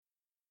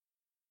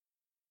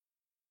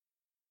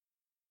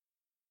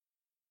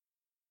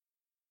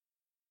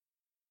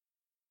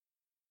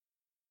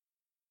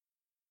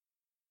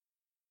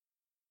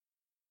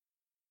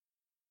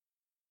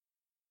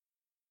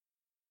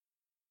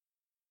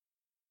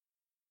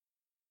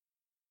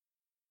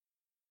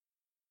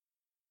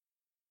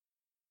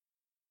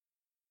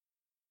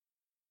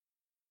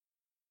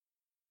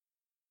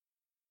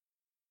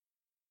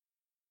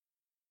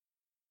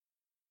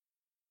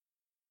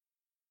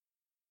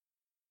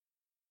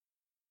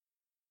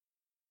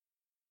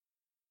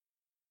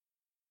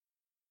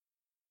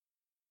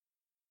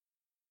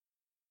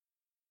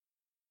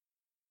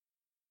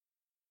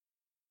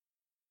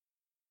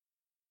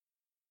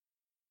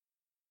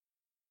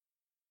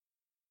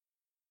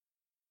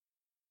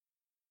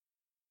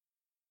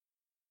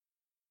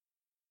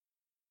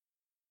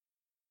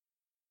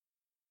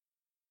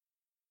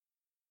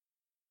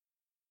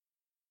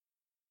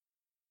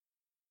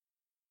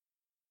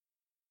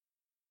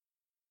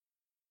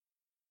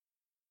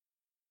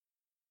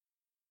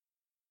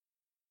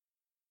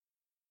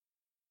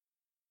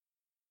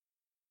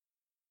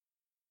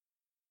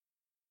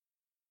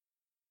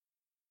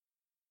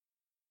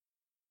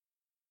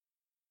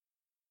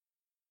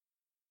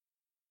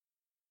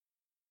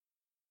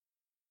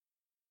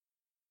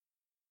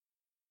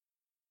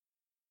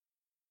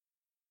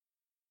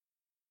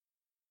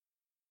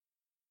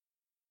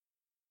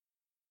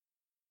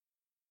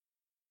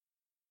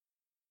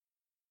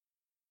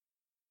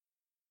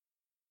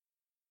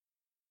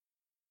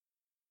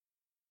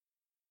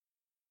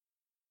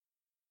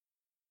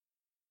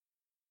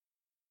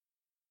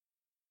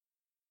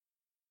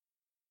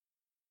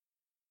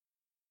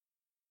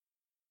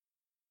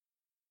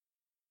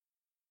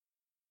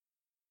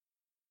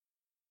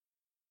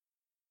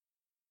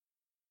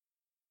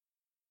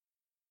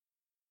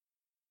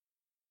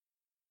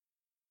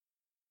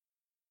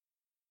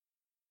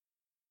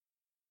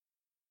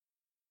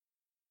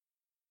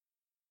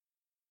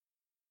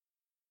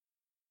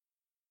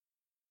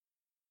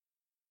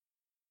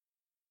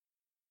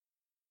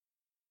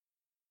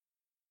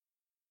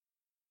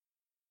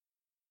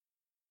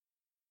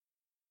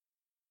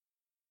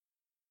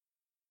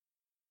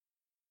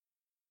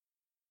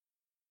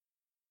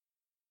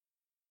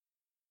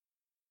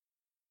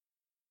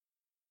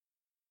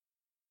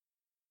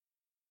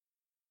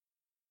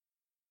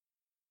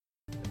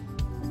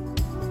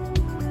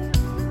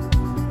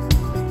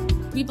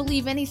we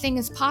believe anything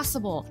is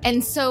possible.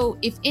 And so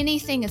if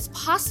anything is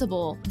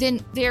possible,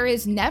 then there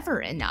is never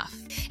enough.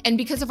 And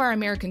because of our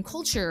American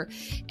culture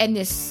and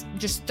this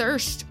just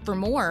thirst for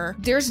more,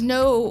 there's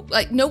no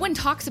one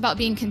talks about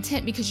being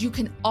content because you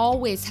can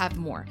always have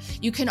more.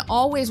 You can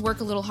always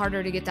work a little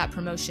harder to get that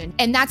promotion.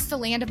 And that's the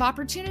land of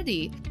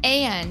opportunity.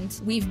 And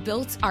we've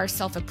built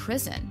ourselves a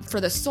prison for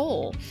the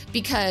soul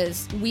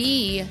because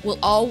we will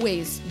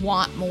always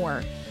want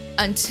more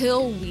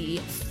until we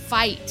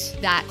fight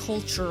that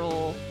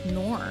cultural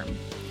norm.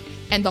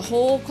 And the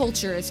whole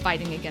culture is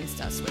fighting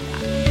against us with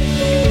that.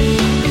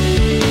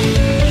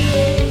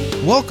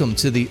 Welcome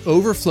to the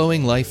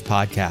Overflowing Life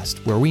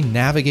podcast, where we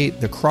navigate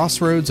the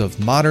crossroads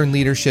of modern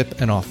leadership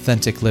and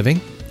authentic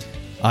living.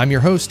 I'm your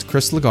host,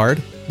 Chris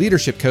Lagarde,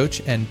 leadership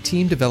coach and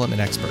team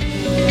development expert.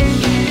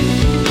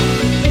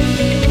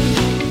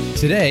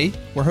 Today,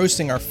 we're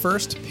hosting our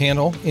first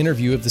panel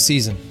interview of the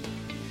season.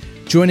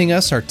 Joining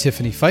us are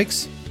Tiffany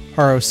Fikes,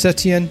 Haro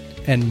Setien,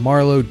 and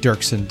Marlo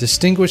Dirksen,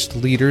 distinguished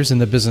leaders in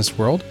the business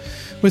world,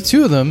 with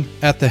two of them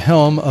at the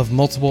helm of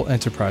multiple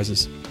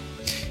enterprises.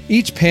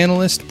 Each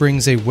panelist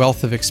brings a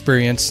wealth of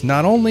experience,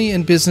 not only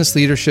in business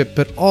leadership,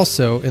 but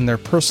also in their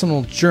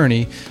personal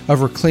journey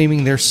of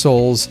reclaiming their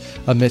souls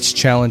amidst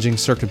challenging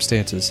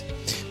circumstances.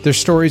 Their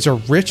stories are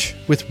rich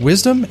with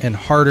wisdom and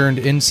hard-earned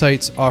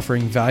insights,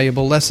 offering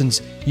valuable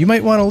lessons you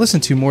might want to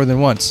listen to more than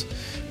once.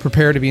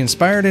 Prepare to be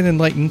inspired and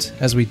enlightened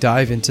as we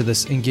dive into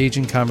this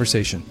engaging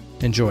conversation.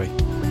 Enjoy.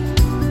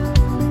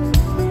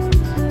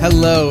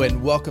 Hello,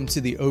 and welcome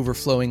to the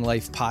Overflowing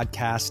Life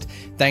podcast.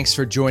 Thanks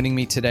for joining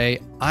me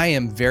today. I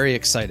am very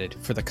excited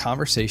for the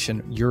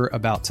conversation you're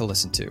about to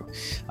listen to.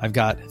 I've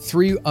got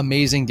three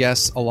amazing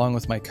guests along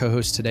with my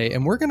co-host today,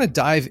 and we're going to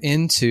dive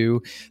into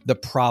the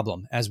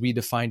problem as we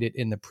defined it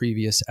in the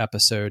previous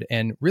episode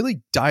and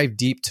really dive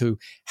deep to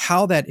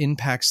how that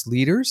impacts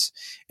leaders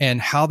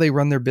and how they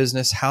run their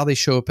business, how they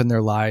show up in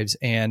their lives.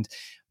 And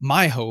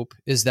my hope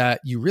is that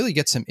you really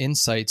get some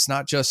insights,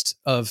 not just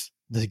of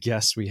the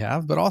guests we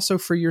have, but also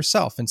for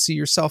yourself and see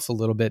yourself a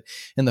little bit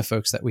in the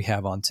folks that we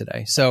have on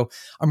today. So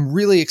I'm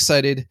really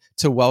excited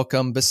to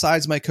welcome,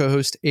 besides my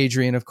co-host,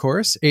 Adrienne, of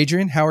course.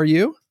 Adrienne, how are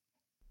you?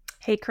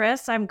 Hey,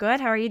 Chris, I'm good.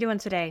 How are you doing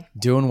today?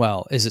 Doing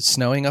well. Is it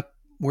snowing up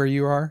where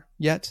you are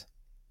yet?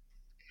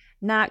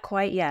 Not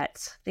quite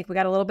yet. I think we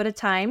got a little bit of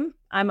time.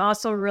 I'm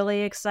also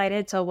really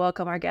excited to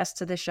welcome our guests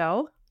to the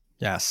show.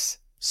 Yes.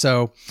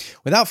 So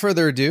without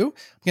further ado,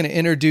 I'm going to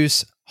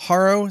introduce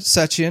Haro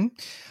Setien,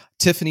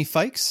 Tiffany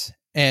Fikes,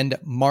 and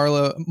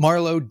Marlo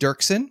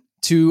Dirksen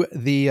to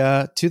the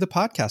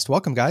podcast.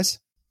 Welcome, guys.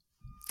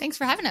 Thanks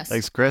for having us.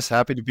 Thanks, Chris.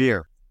 Happy to be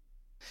here.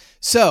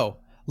 So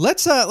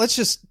let's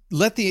just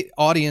let the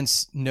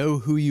audience know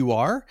who you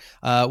are.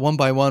 One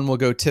by one, we'll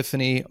go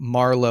Tiffany,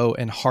 Marlo,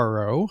 and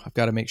Haro. I've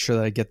got to make sure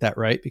that I get that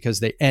right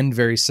because they end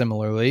very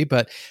similarly.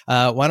 But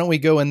why don't we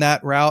go in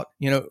that route?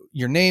 You know,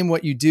 your name,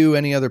 what you do,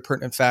 any other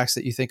pertinent facts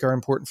that you think are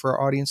important for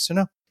our audience to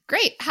know.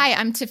 Great. Hi,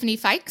 I'm Tiffany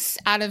Fikes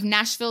out of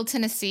Nashville,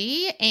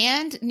 Tennessee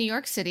and New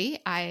York City.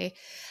 I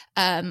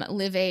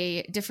live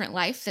a different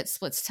life that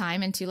splits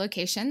time in two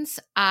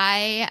locations.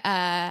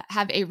 I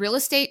have a real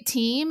estate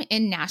team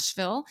in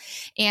Nashville,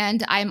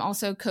 and I'm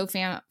also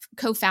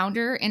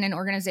co-founder in an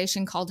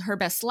organization called Her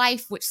Best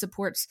Life, which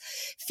supports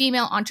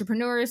female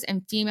entrepreneurs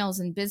and females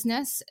in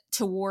business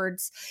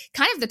towards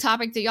kind of the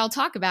topic that y'all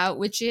talk about,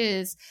 which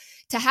is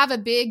to have a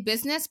big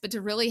business, but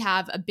to really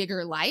have a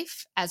bigger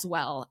life as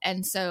well.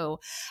 And so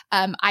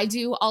I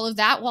do all of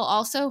that while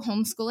also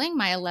homeschooling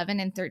my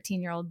 11 and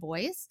 13-year-old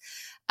boys,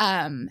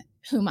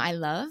 whom I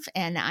love.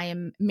 And I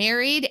am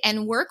married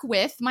and work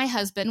with my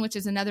husband, which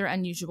is another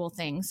unusual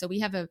thing. So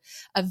we have a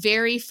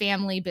very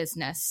family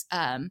business,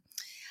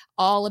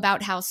 all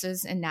about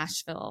houses in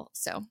Nashville.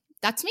 So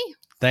that's me.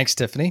 Thanks,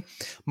 Tiffany.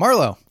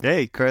 Marlo.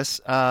 Hey, Chris.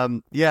 So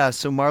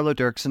Marlo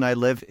Dirksen, I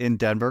live in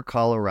Denver,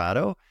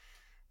 Colorado.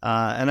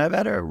 And I've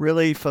had a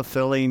really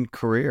fulfilling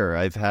career.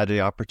 I've had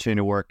the opportunity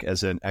to work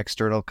as an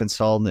external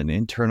consultant, an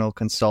internal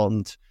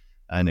consultant,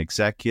 an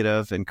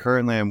executive, and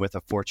currently I'm with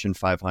a Fortune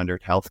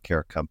 500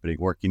 healthcare company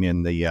working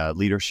in the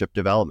leadership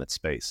development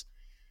space.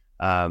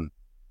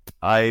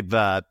 I've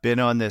been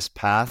on this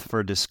path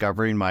for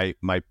discovering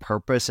my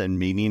purpose and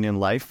meaning in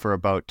life for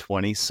about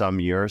 20 some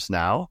years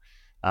now.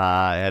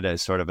 I had a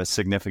sort of a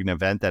significant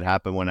event that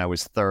happened when I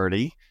was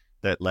 30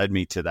 that led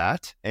me to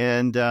that.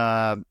 And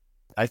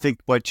I think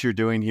what you're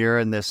doing here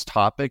in this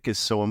topic is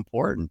so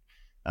important.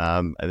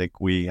 I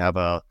think we have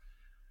a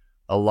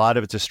lot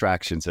of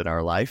distractions in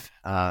our life,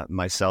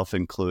 myself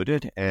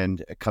included,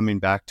 and coming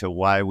back to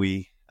why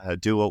we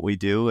do what we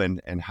do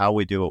and how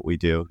we do what we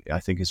do, I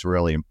think is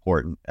really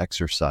important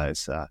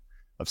exercise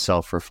of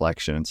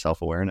self-reflection and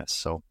self-awareness.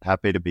 So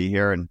happy to be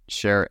here and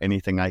share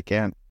anything I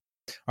can.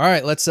 All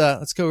right, let's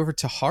go over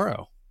to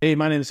Haro. Hey,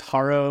 my name is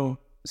Haro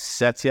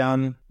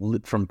Setien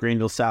from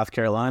Greenville, South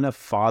Carolina,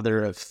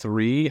 father of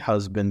three,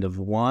 husband of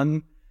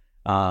one,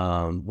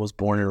 was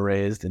born and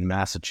raised in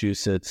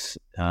Massachusetts.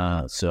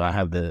 So I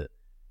have the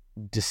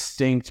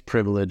distinct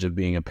privilege of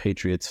being a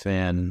Patriots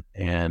fan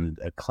and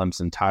a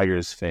Clemson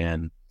Tigers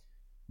fan.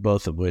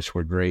 both of which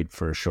were great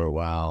for a short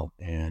while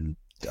and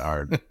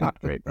are not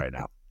great right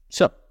now.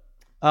 So,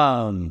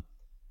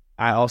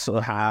 I also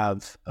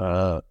have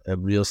a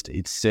real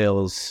estate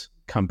sales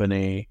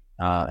company,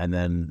 and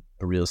then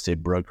a real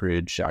estate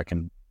brokerage.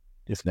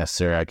 If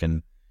necessary, I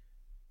can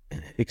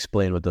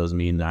explain what those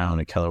mean. I own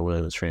a Keller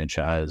Williams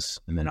franchise,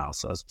 and then I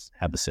also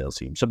have the sales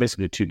team. So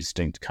basically 2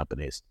 distinct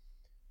companies.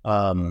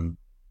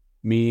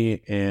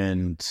 Me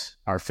and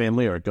our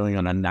family are going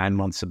on a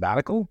 9-month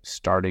sabbatical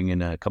starting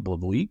in a couple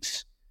of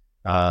weeks.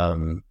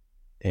 And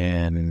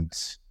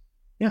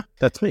yeah,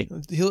 that's me.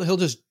 He'll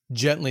just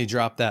gently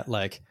drop that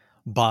like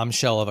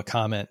bombshell of a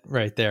comment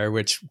right there,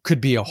 which could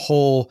be a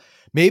whole,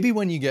 maybe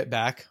when you get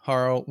back,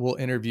 Haro, we'll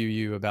interview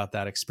you about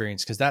that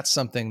experience, because that's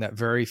something that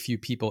very few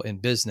people in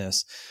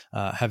business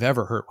have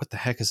ever heard. What the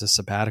heck is a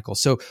sabbatical?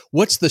 So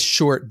what's the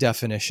short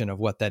definition of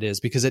what that is?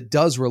 Because it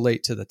does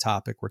relate to the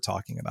topic we're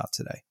talking about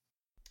today.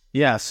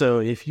 Yeah. So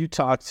if you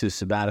talk to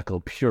sabbatical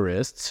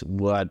purists,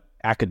 what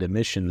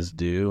academicians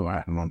do,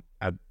 I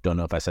don't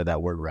know if I said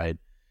that word right,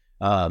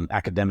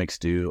 academics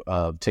do,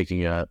 of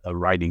taking a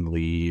writing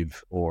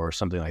leave or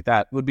something like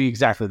that, would be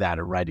exactly that,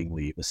 a writing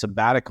leave. A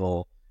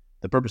sabbatical,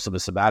 the purpose of a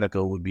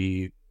sabbatical would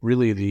be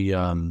really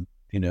the,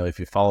 if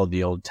you follow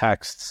the old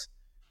texts,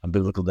 a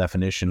biblical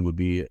definition would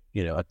be,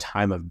 a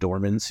time of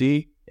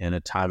dormancy and a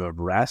time of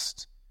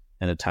rest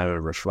and a time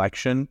of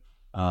reflection.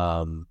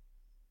 And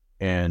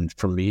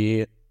for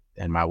me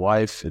and my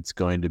wife, it's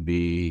going to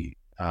be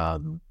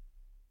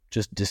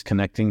just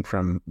disconnecting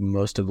from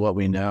most of what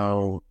we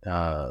know.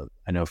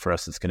 I know for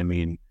us, it's going to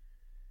mean,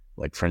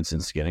 like, for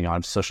instance, getting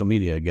on social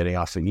media, getting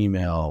off an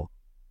email,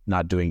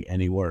 not doing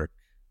any work.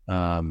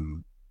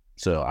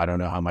 So I don't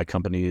know how my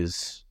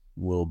companies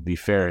will be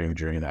faring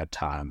during that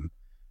time.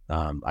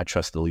 I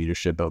trust the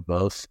leadership of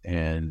both,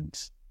 and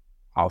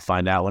I'll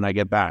find out when I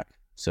get back.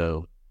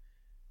 So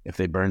if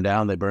they burn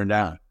down, they burn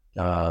down.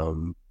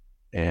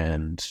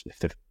 And if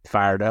they're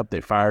fired up,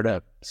 they fired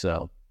up.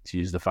 So to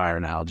use the fire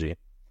analogy,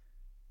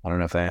 I don't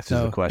know if that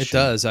answers the question.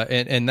 It does.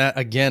 And that,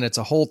 again, it's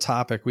a whole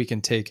topic we can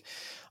take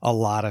a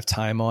lot of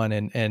time on.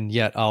 And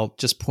yet I'll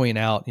just point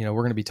out, we're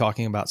going to be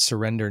talking about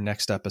surrender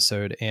next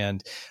episode.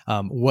 And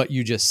what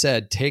you just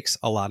said takes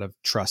a lot of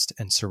trust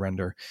and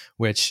surrender,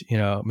 which,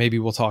 maybe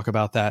we'll talk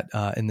about that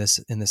in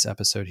this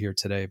episode here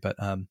today. But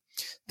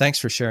thanks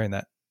for sharing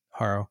that,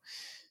 Haro.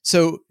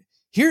 So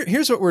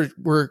here's what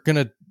we're going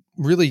to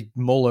really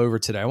mull over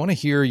today. I want to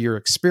hear your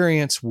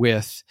experience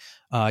with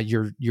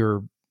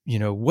your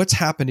what's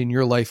happened in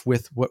your life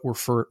with what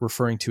we're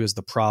referring to as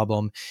the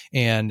problem,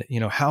 and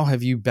how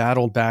have you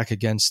battled back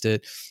against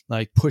it,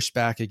 like pushed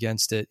back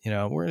against it.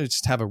 We're going to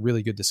just have a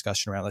really good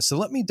discussion around this. So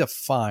let me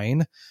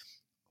define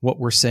what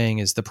we're saying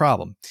is the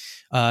problem.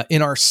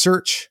 In our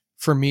search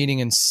for meaning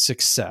and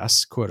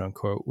success, quote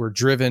unquote, we're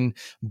driven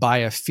by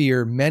a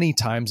fear many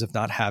times of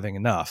not having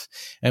enough.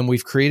 And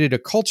we've created a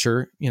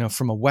culture,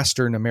 from a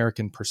Western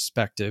American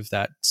perspective,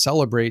 that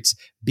celebrates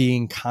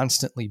being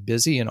constantly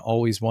busy and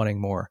always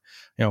wanting more.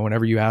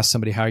 Whenever you ask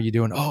somebody, how are you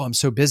doing? Oh, I'm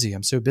so busy.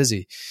 I'm so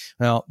busy.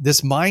 Now,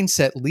 this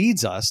mindset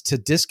leads us to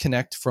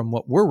disconnect from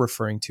what we're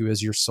referring to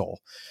as your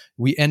soul.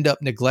 We end up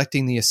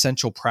neglecting the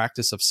essential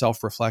practice of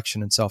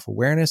self-reflection and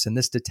self-awareness. And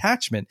this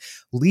detachment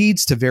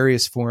leads to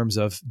various forms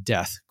of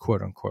death,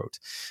 quote unquote,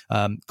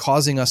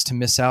 causing us to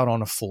miss out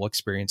on a full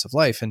experience of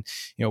life. And,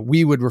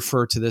 we would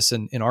refer to this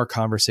in our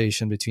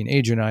conversation between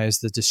Adrian and I as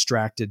the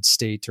distracted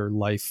state or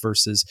life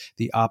versus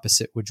the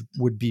opposite, which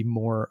would be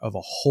more of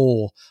a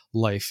whole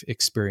life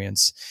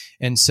experience.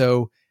 And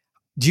so,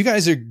 do you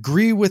guys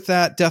agree with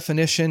that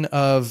definition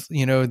of,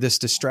 this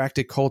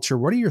distracted culture?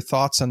 What are your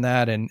thoughts on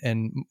that? And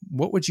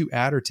what would you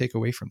add or take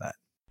away from that?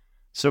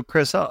 So,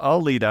 Chris,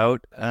 I'll lead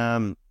out.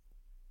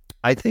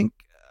 I think,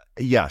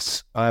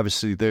 yes,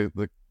 obviously the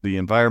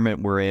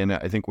environment we're in,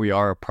 I think we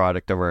are a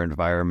product of our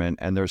environment,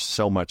 and there's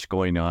so much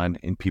going on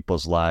in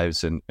people's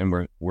lives, and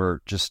we're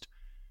just,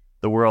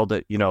 the world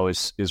that,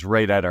 is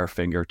right at our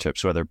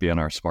fingertips, whether it be on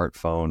our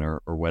smartphone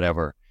or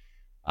whatever.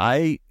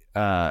 I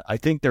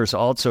think there's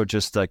also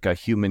just like a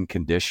human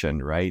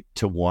condition, right?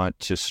 To want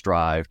to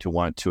strive, to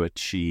want to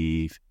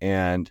achieve.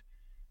 And,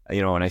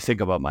 when I think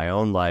about my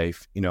own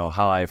life,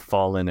 how I've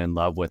fallen in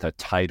love with a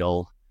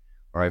title,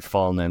 or I've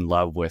fallen in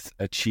love with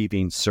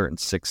achieving certain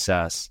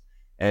success,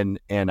 and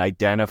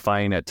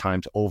identifying at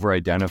times,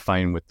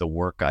 over-identifying with the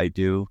work I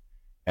do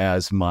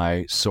as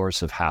my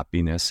source of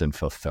happiness and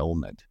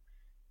fulfillment,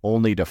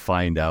 only to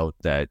find out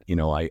that,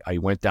 I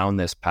went down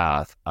this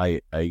path.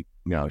 I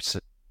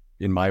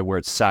in my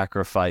words,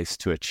 sacrifice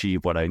to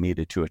achieve what I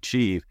needed to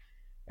achieve,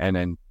 and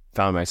then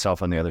found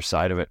myself on the other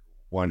side of it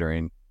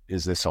wondering,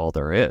 is this all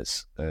there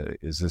is?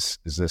 Is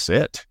this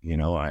it?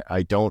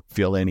 I don't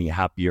feel any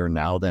happier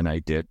now than I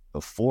did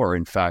before.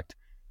 In fact,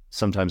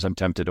 sometimes I'm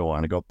tempted to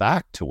want to go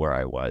back to where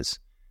I was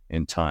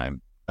in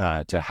time,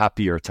 to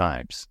happier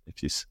times,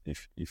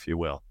 if you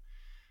will.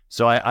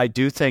 So I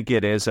do think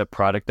it is a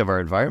product of our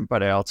environment,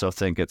 but I also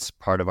think it's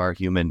part of our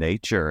human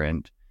nature.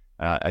 And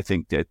I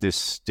think at this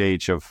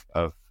stage of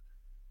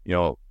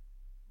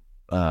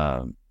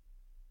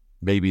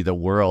maybe the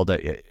world,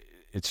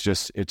 it's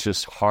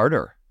just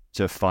harder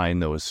to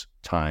find those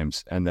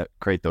times and that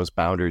create those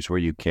boundaries where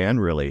you can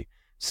really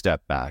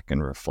step back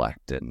and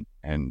reflect and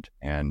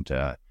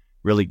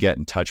really get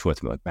in touch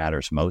with what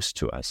matters most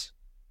to us.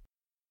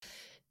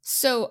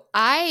 So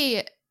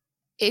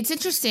it's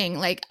interesting.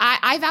 Like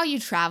I value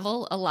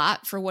travel a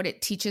lot for what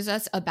it teaches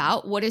us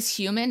about what is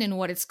human and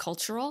what is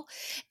cultural.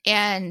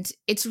 And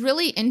it's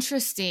really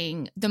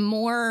interesting. The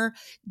more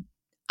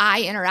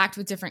I interact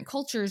with different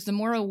cultures, the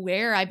more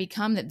aware I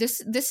become that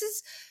this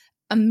is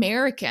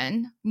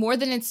American more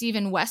than it's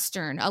even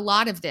Western, a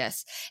lot of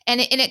this.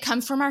 And it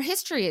comes from our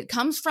history. It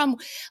comes from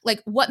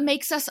like what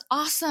makes us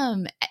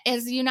awesome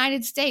as the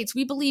United States.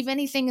 We believe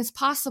anything is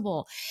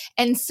possible.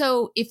 And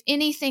so if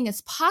anything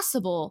is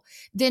possible,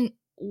 then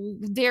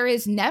there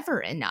is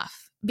never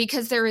enough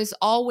because there is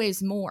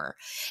always more.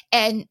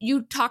 And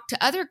you talk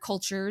to other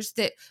cultures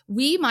that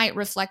we might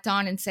reflect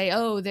on and say,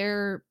 oh,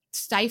 they're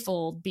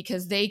stifled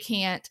because they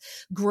can't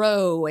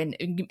grow and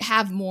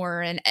have more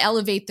and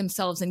elevate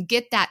themselves and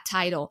get that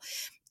title.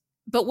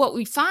 But what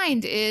we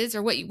find is,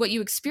 or what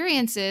you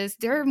experience is,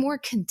 they're more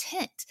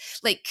content.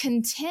 Like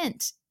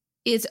content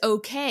is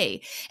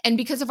okay. And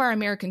because of our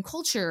American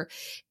culture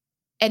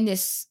and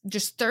this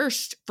just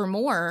thirst for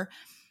more,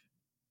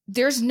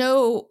 there's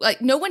no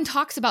one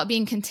talks about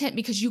being content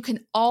because you can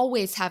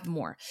always have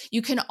more.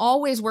 You can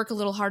always work a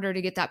little harder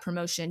to get that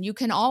promotion. You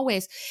can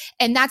always,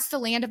 and that's the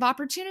land of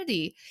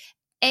opportunity.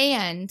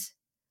 And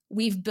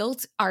we've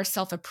built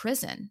ourselves a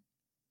prison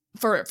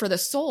for the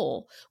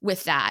soul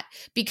with that,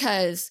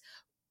 because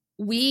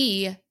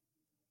we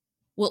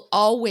will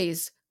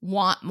always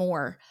want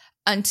more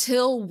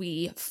until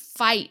we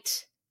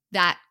fight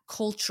that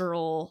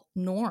cultural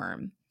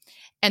norm.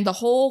 And the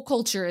whole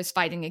culture is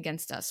fighting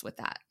against us with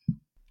that.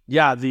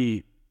 Yeah,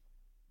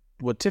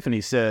 what Tiffany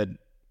said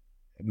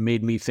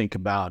made me think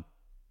about,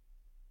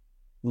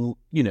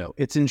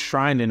 it's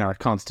enshrined in our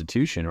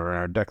Constitution or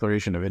our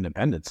Declaration of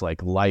Independence,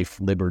 like life,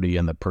 liberty,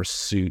 and the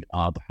pursuit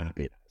of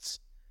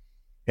happiness.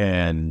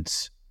 And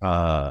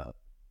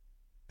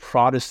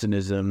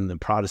Protestantism, the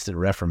Protestant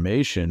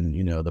Reformation,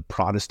 the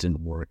Protestant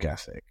work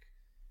ethic,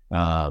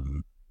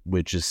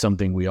 which is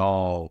something we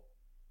all,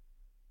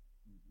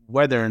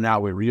 whether or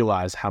not we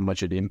realize how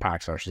much it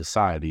impacts our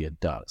society, it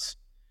does.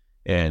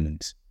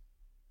 And,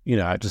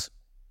 I just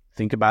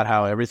think about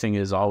how everything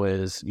is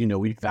always,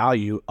 we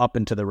value up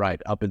and to the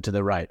right, up and to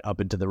the right, up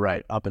and to the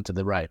right, up and to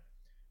the right,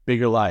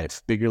 bigger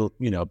life, bigger,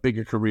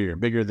 bigger career,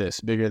 bigger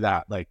this, bigger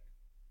that. Like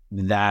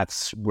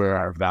that's where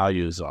our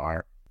values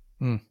are.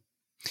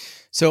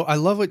 So I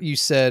love what you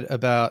said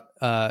about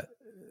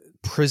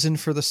prison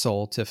for the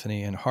soul,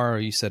 Tiffany, and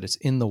Hara, you said it's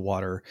in the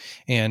water.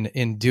 And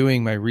in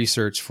doing my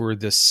research for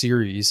this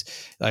series,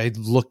 I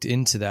looked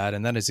into that,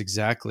 and that is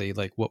exactly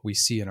like what we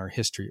see in our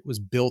history. It was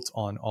built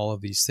on all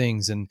of these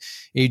things. And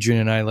Adrian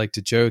and I like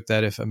to joke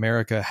that if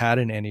America had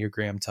an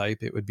Enneagram type,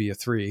 it would be a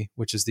 3,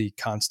 which is the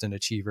constant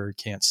achiever,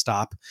 can't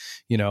stop,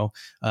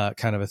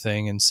 kind of a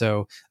thing. And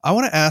so I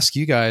want to ask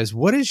you guys,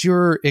 what is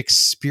your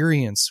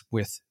experience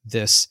with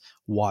this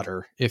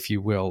water, if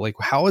you will? Like,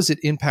 how has it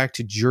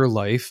impacted your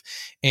life?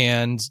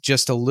 And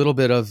just a little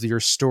bit of your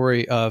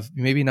story of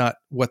maybe not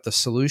what the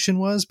solution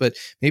was, but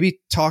maybe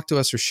talk to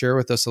us or share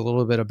with us a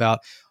little bit about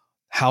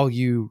how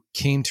you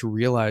came to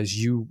realize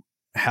you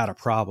had a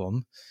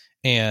problem,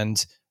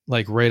 and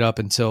like right up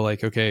until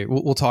like, okay,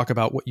 we'll talk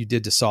about what you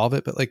did to solve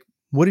it, but like,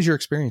 what has your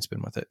experience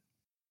been with it?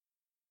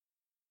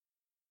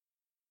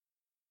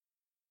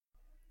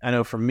 I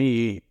know for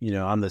me,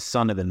 I'm the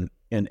son of an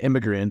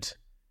immigrant.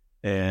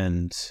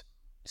 And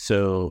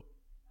so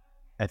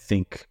I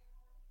think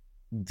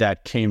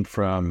that came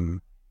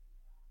from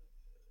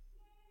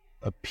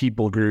a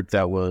people group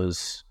that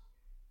was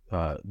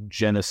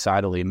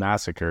genocidally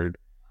massacred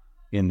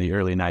in the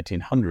early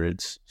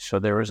 1900s. So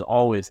there was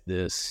always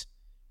this,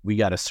 we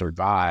got to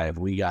survive.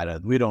 We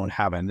don't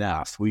have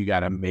enough. We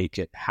got to make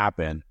it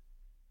happen.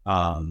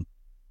 And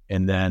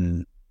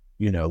then,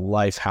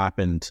 life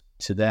happened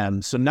to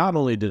them. So not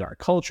only did our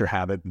culture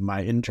have it, but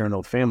my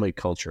internal family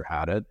culture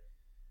had it.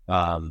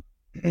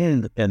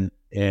 And then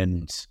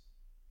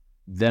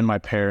my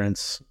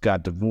parents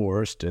got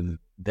divorced, and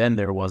then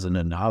there wasn't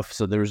enough.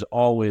 So there's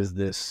always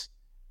this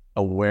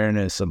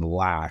awareness of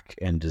lack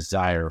and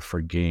desire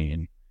for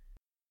gain.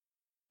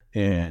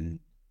 And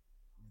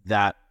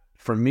that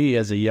for me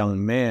as a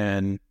young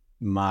man,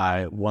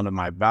 one of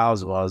my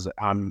vows was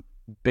I'm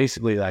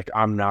basically like,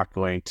 I'm not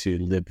going to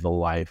live the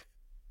life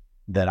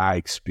that I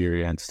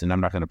experienced, and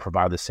I'm not going to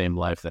provide the same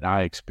life that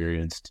I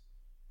experienced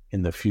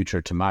in the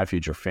future to my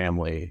future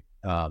family.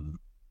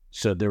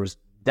 So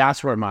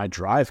that's where my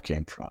drive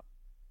came from.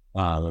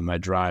 And my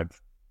drive,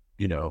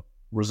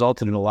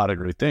 resulted in a lot of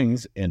great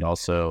things, and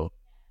also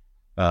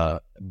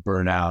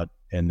burnout.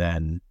 And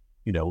then,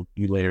 you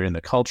layer in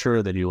the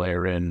culture, then you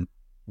layer in,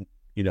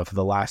 for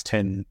the last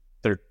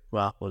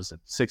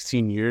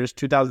 16 years,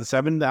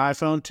 2007, the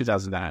iPhone,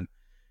 2009.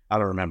 I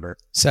don't remember.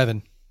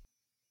 7,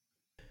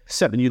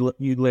 you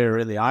layer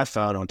in the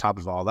iPhone on top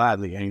of all that,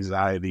 the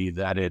anxiety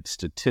that it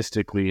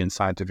statistically and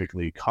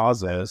scientifically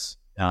causes.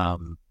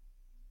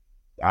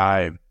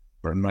 I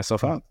burn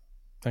myself out.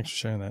 Thanks for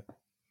sharing that.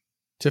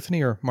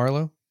 Tiffany or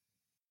Marlo?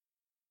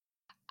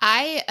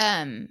 I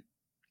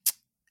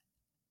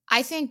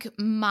think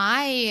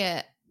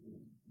my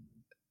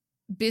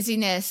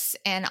busyness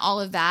and all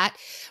of that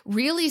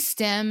really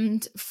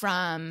stemmed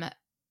from,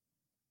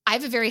 I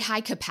have a very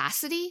high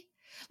capacity.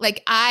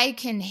 Like I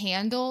can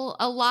handle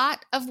a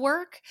lot of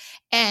work.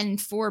 And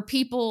for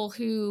people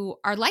who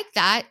are like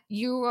that,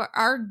 you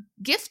are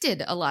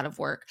gifted a lot of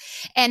work.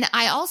 And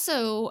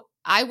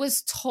I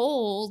was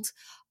told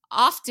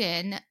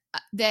often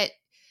that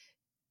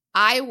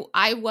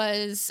I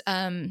was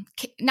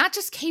not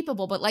just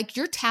capable, but like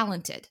you're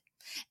talented.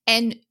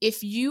 And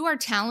if you are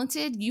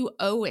talented, you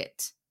owe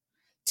it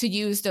to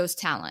use those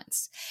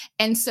talents.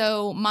 And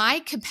so my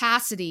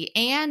capacity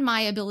and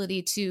my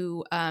ability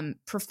to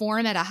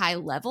perform at a high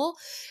level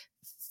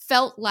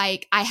felt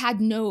like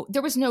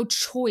there was no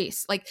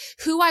choice. Like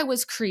who I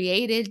was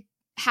created,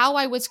 how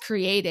I was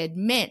created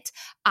meant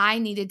I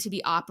needed to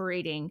be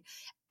operating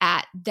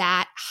at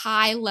that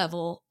high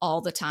level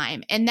all the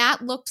time. And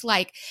that looked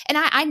like, and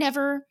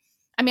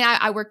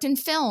I worked in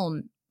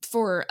film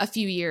for a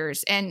few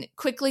years and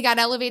quickly got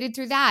elevated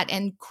through that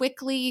and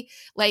quickly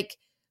like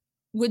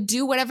would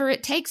do whatever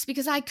it takes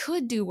because I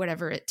could do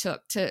whatever it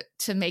took to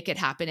make it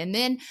happen. And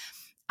then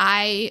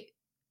I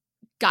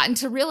got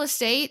into real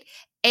estate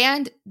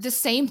and the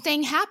same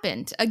thing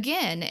happened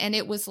again. And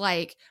it was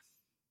like,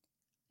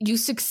 you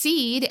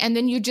succeed and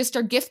then you just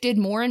are gifted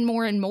more and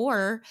more and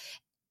more.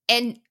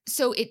 And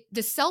so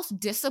the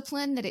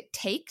self-discipline that it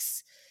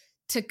takes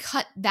to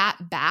cut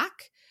that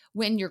back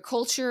when your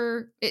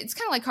culture, it's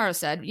kind of like Carl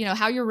said,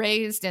 how you're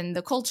raised and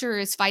the culture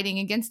is fighting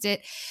against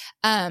it.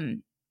 For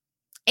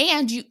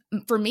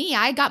me,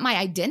 I got my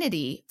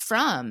identity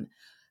from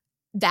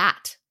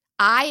that.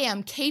 I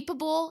am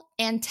capable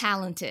and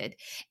talented.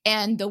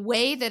 And the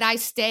way that I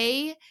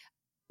stay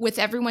with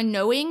everyone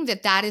knowing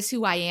that that is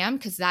who I am,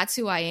 because that's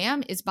who I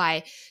am, is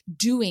by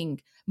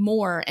doing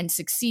more and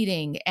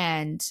succeeding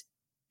and,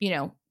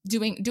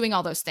 doing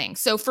all those things.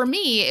 So for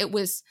me, it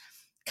was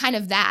kind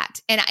of that.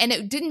 And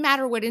it didn't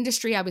matter what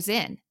industry I was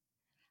in.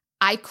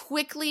 I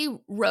quickly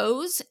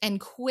rose and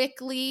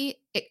quickly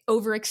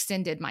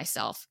overextended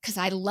myself because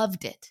I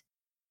loved it.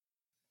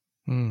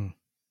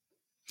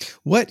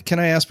 What can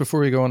I ask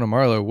before we go on to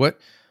Marlo?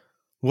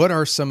 What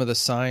are some of the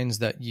signs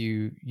that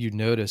you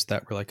noticed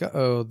that were like,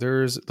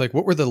 there's like,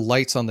 what were the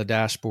lights on the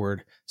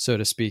dashboard, so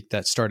to speak,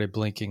 that started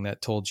blinking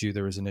that told you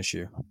there was an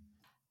issue?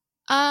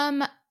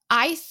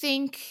 I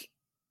think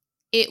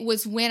it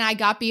was when I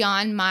got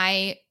beyond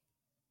my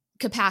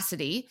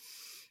capacity,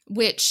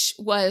 which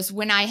was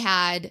when I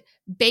had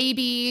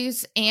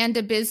babies and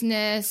a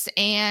business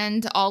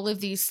and all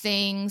of these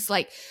things,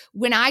 like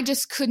when I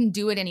just couldn't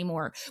do it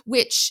anymore,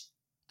 which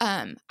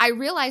I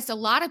realized a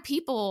lot of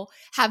people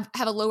have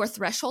a lower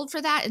threshold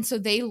for that. And so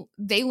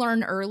they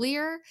learn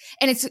earlier.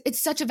 And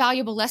it's such a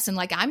valuable lesson.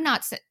 Like I'm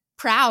not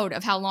proud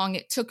of how long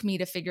it took me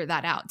to figure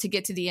that out, to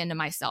get to the end of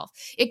myself.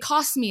 It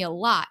cost me a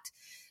lot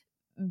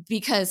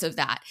because of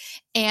that.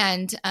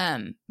 And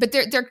but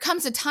there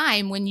comes a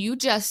time when you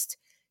just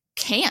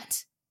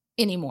can't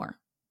anymore.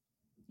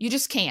 You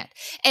just can't.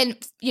 And,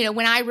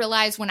 when I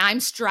realize when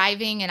I'm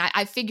striving and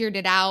I figured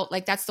it out,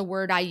 like that's the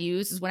word I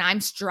use, is when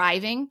I'm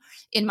striving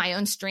in my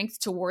own strength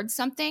towards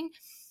something,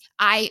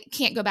 I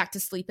can't go back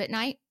to sleep at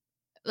night.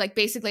 Like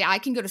basically I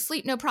can go to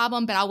sleep, no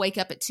problem, but I'll wake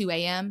up at 2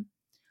 a.m.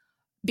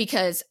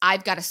 because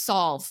I've got to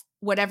solve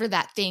whatever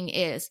that thing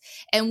is.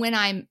 And when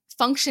I'm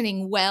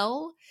functioning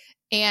well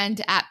and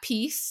at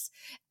peace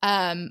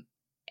and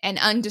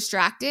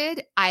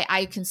undistracted,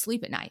 I can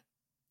sleep at night.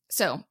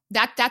 So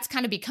that's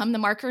kind of become the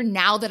marker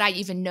now that I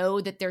even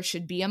know that there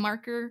should be a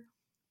marker.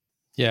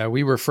 Yeah,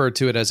 we refer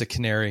to it as a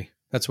canary.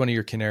 That's one of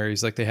your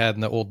canaries like they had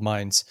in the old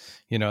mines.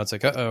 It's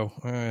like,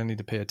 I need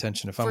to pay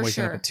attention. If I'm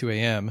waking up at 2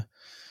 a.m.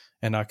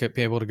 and not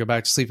be able to go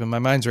back to sleep and my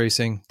mind's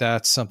racing,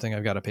 that's something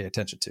I've got to pay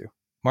attention to.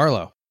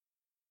 Marlo.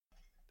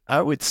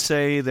 I would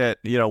say that,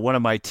 one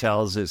of my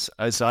tells is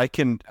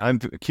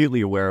I'm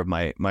acutely aware of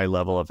my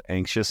level of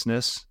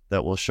anxiousness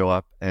that will show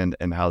up and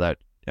how that,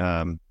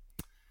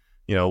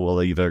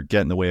 will either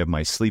get in the way of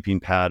my sleeping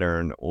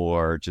pattern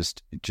or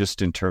just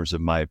in terms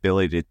of my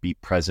ability to be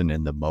present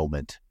in the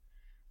moment.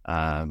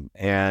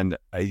 And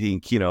I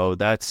think,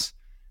 that's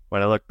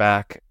when I look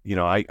back,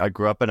 I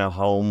grew up in a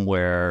home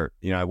where,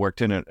 I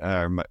worked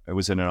I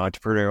was in an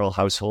entrepreneurial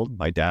household.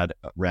 My dad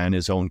ran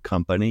his own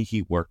company.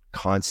 He worked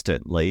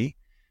constantly.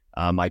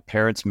 My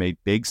parents made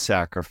big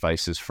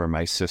sacrifices for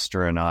my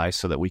sister and I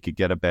so that we could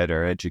get a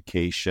better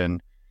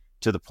education,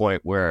 to the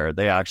point where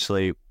they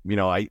actually,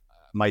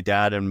 my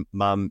dad and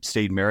mom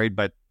stayed married,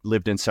 but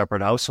lived in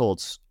separate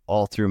households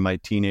all through my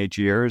teenage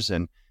years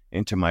and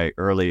into my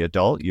early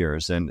adult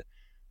years. And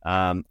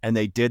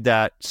they did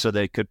that so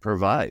they could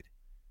provide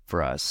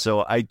for us.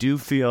 So I do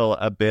feel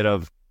a bit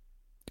of,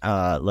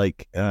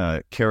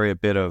 carry a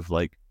bit of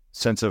like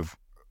sense of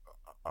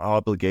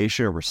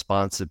obligation or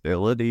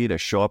responsibility to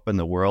show up in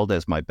the world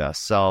as my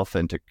best self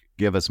and to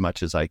give as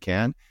much as I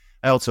can.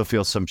 I also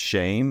feel some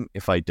shame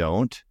if I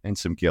don't, and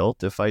some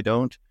guilt if I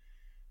don't.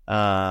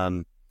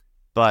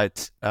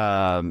 But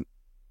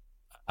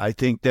I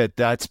think that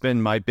that's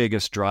been my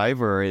biggest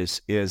driver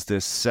is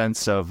this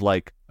sense of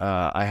like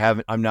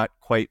I'm not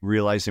quite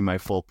realizing my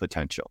full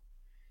potential.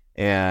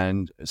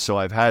 And so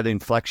I've had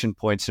inflection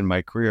points in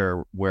my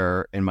career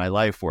in my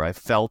life where I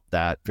felt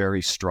that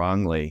very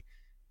strongly,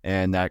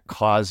 and that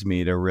caused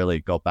me to really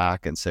go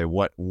back and say,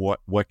 what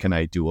can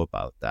I do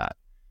about that?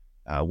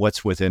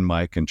 What's within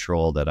my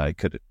control that I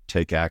could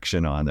take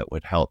action on that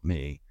would help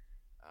me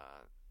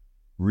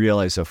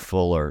realize a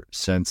fuller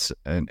sense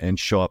and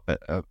show up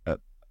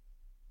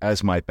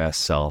as my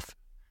best self.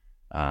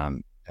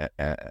 And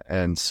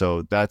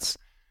so that's,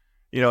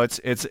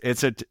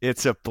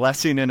 it's a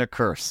blessing and a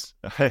curse.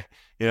 I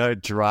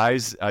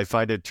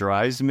find it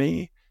drives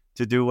me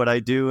to do what I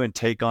do and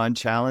take on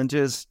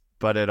challenges,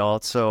 but it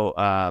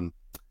also,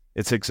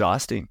 it's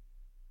exhausting,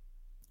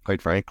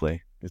 quite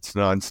frankly. It's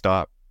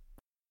nonstop.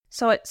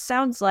 So it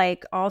sounds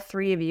like all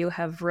three of you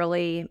have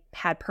really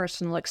had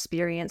personal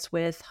experience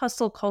with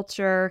hustle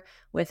culture,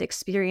 with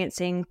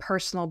experiencing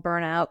personal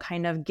burnout,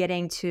 kind of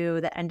getting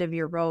to the end of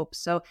your rope.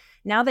 So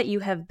now that you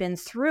have been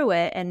through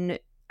it, and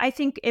I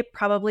think it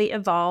probably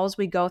evolves,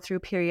 we go through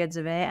periods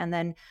of it and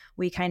then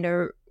we kind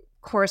of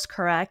course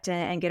correct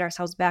and get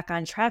ourselves back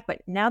on track.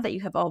 But now that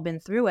you have all been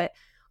through it,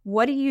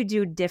 what do you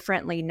do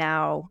differently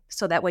now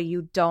so that way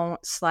you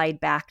don't slide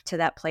back to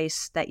that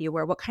place that you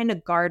were? What kind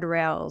of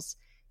guardrails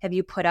have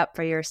you put up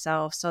for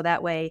yourself so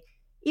that way,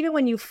 even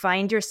when you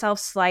find yourself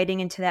sliding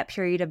into that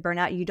period of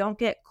burnout, you don't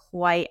get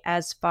quite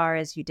as far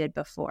as you did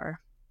before?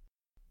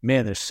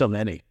 Man, there's so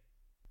many.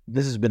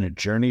 This has been a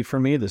journey for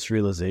me. This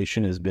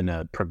realization has been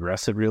a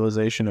progressive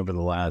realization over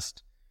the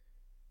last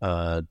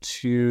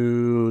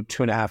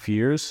 2.5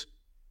 years.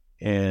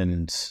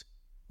 And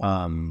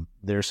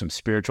there's some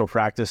spiritual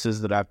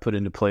practices that I've put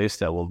into place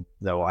that will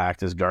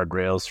act as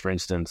guardrails. For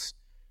instance,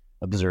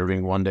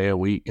 observing one day a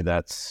week.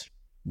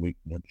 We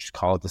just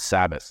call it the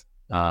Sabbath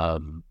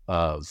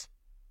of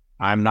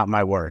I'm not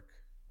my work.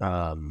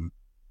 I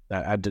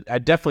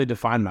definitely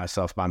define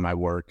myself by my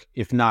work,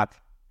 if not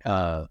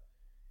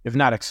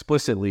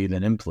explicitly,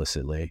 then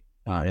implicitly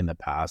in the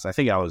past. I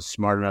think I was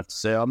smart enough to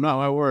say I'm not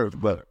my work,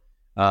 but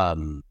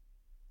in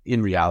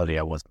reality,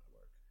 I wasn't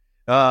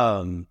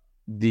my work.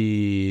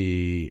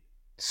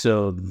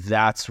 So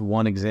that's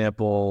one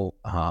example.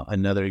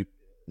 Another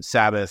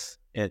Sabbath,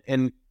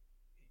 and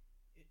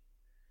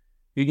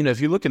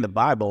if you look in the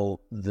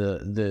Bible,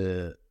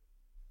 there's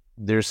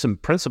some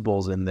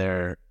principles in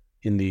there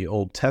in the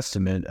Old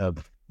Testament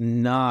of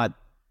not.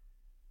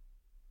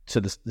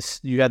 So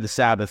you had the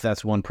Sabbath,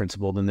 that's one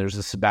principle. Then there's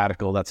the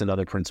sabbatical, that's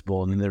another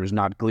principle. And then there's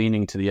not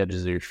gleaning to the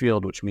edges of your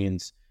field, which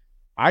means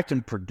I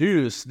can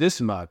produce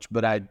this much,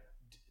 but I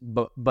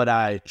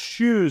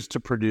choose to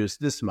produce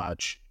this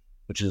much,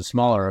 which is a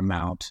smaller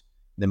amount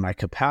than my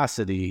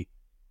capacity.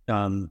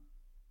 In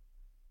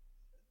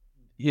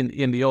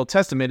the Old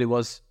Testament, it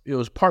was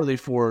partly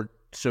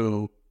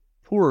so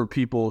poorer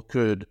people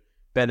could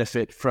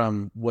benefit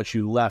from what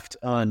you left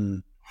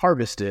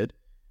unharvested.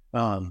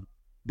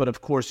 But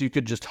of course, you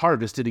could just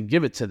harvest it and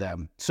give it to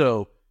them.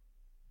 So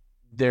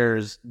there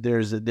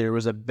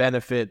was a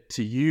benefit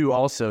to you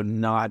also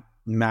not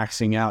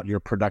maxing out your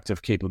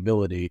productive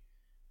capability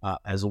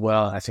as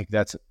well. And I think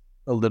that's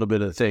a little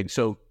bit of the thing.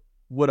 So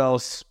what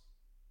else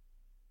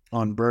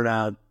on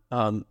burnout?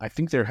 I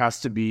think there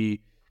has to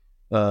be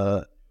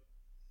you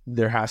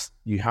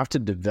have to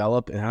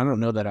develop, and I don't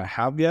know that I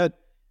have yet,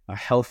 a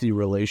healthy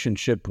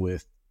relationship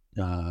with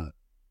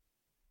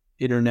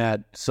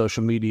internet,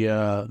 social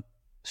media,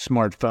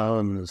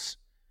 smartphones.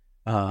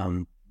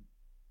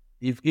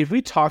 If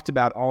we talked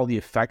about all the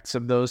effects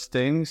of those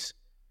things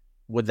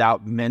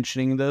without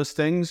mentioning those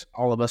things,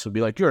 all of us would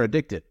be like, you're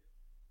addicted.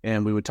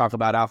 And we would talk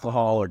about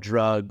alcohol or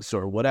drugs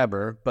or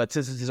whatever. But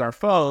since it's our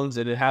phones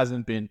and it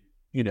hasn't been,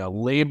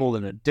 labeled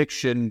an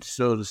addiction,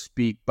 so to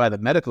speak, by the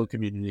medical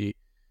community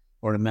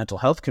or the mental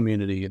health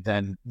community,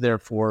 then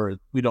therefore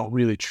we don't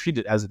really treat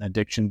it as an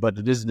addiction, but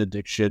it is an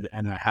addiction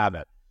and I have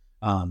it.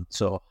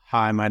 So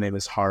hi, my name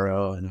is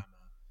Haro and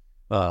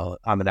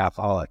I'm an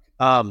alcoholic.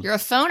 You're a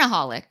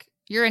phoneaholic.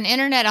 You're an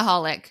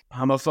internetaholic.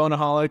 I'm a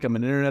phoneaholic. I'm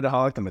an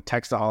internetaholic. I'm a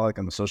textaholic.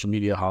 I'm a social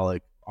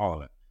mediaholic.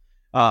 All of it.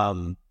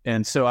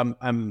 And so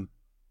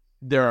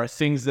there are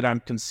things that I'm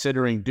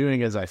considering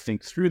doing as I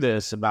think through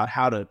this about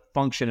how to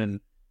function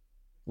and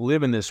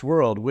live in this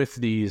world with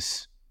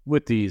these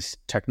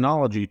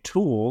technology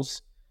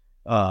tools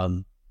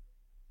that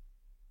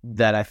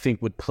I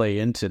think would play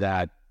into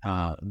that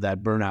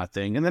burnout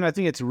thing. And then I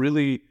think it's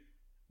really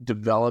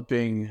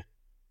developing.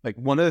 Like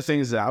one of the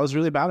things that I was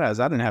really bad at is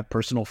I didn't have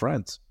personal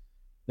friends.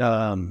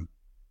 And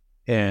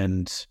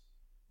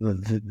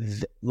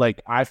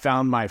I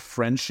found my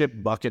friendship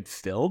bucket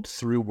filled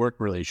through work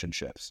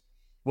relationships.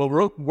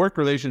 Well, work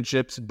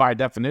relationships by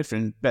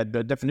definition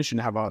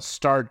have a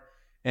start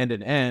and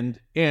an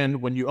end.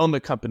 And when you own the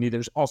company,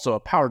 there's also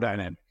a power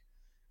dynamic.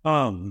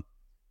 So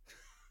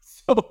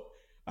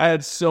I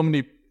had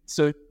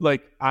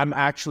I'm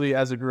actually,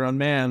 as a grown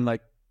man,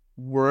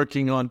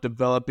 working on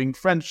developing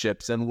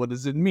friendships and what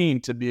does it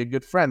mean to be a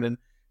good friend. And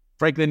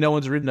frankly, no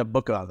one's written a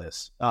book on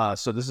this.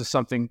 So this is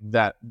something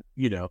that,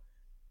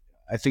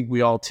 I think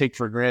we all take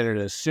for granted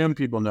and assume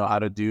people know how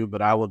to do,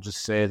 but I will just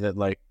say that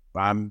like,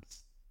 I'm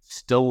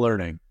still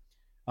learning.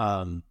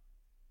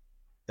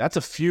 That's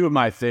a few of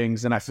my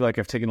things. And I feel like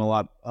I've taken a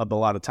lot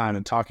of time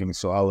in talking.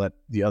 So I'll let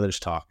the others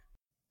talk.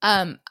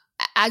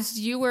 As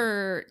you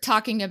were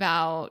talking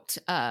about,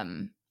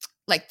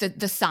 like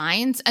the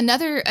signs,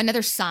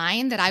 another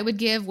sign that I would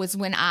give was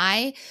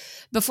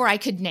before I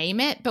could name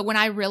it, but when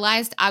I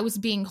realized I was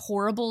being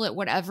horrible at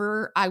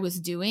whatever I was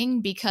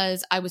doing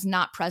because I was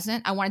not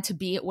present, I wanted to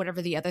be at whatever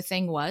the other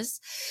thing was.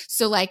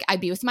 So like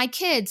I'd be with my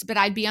kids, but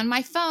I'd be on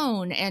my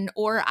phone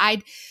or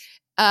I'd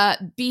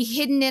be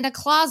hidden in a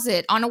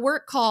closet on a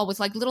work call with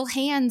like little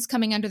hands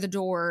coming under the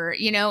door,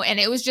 and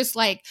it was just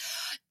like,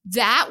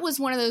 that was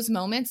one of those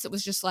moments that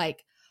was just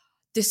like,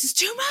 this is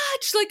too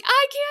much. Like,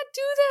 I can't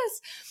do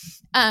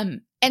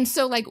this. And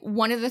so like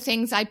one of the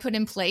things I put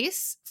in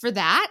place for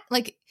that,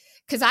 like,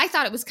 cause I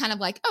thought it was kind of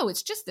like, oh,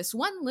 it's just this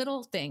one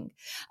little thing.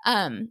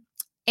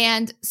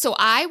 And so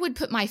I would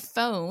put my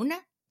phone,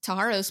 to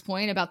Haro's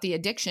point about the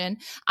addiction,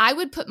 I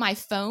would put my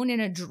phone in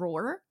a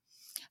drawer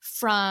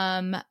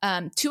from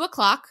 2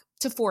 o'clock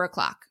to 4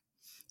 o'clock.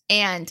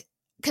 And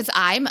because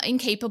I'm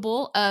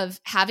incapable of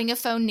having a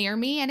phone near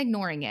me and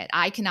ignoring it.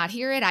 I cannot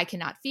hear it. I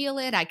cannot feel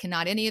it. I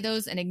cannot any of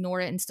those and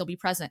ignore it and still be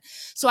present.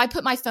 So I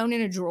put my phone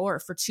in a drawer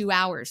for 2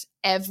 hours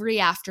every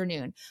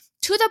afternoon,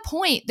 to the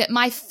point that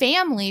my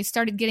family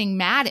started getting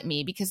mad at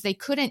me because they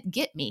couldn't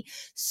get me.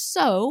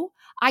 So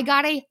I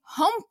got a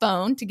home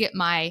phone to get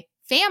my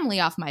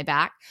family off my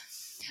back,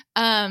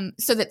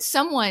 so that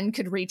someone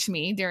could reach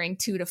me during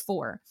 2 to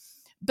 4.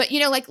 But,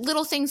 like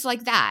little things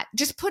like that,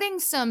 just putting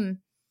some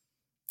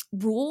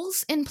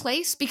rules in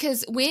place,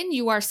 because when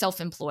you are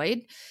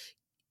self-employed,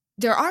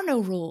 there are no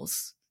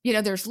rules.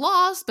 There's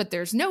laws, but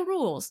there's no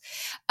rules.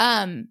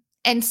 And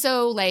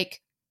so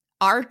like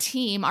our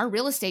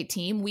real estate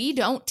team, we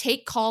don't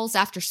take calls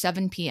after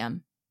 7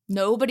 p.m.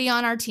 Nobody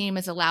on our team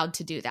is allowed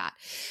to do that.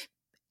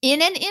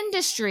 In an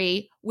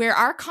industry where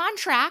our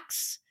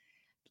contracts,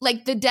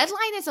 like the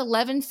deadline is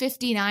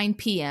 11:59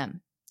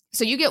 p.m.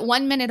 So you get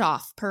 1 minute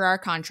off per our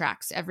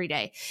contracts every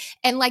day.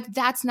 And like,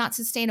 that's not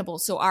sustainable.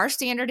 So our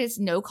standard is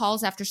no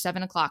calls after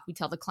 7 o'clock. We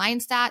tell the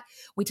clients that,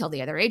 we tell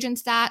the other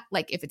agents that,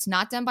 like, if it's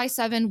not done by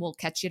 7, we'll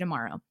catch you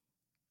tomorrow.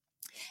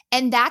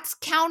 And that's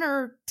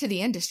counter to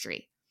the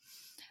industry.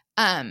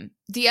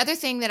 The other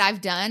thing that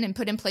I've done and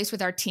put in place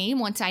with our team,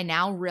 once I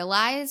now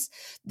realize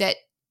that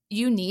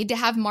you need to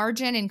have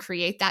margin and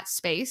create that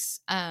space,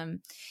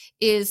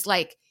 is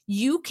like,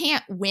 you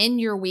can't win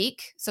your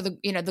week. So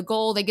the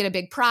goal, they get a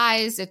big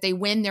prize if they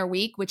win their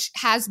week, which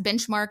has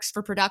benchmarks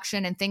for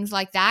production and things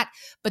like that.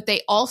 But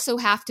they also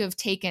have to have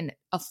taken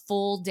a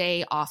full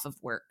day off of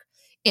work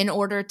in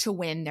order to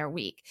win their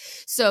week.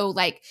 So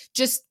like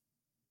just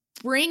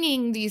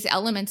bringing these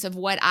elements of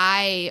what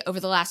I, over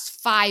the last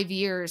 5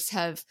 years,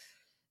 have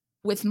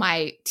with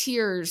my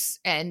tears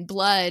and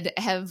blood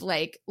have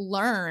like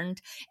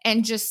learned,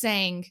 and just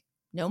saying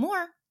no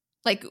more.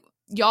 Like,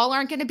 y'all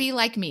aren't going to be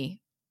like me.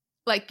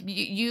 Like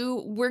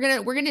we're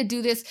going to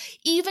do this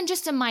even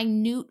just a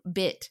minute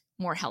bit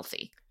more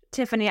healthy.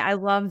 Tiffany, I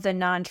love the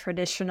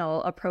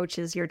non-traditional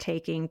approaches you're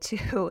taking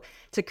to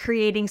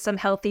creating some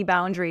healthy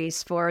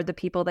boundaries for the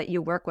people that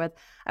you work with.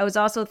 I was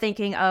also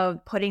thinking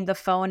of putting the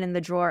phone in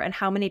the drawer, and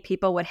how many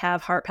people would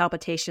have heart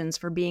palpitations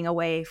for being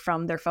away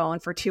from their phone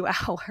for 2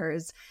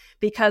 hours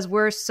because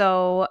we're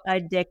so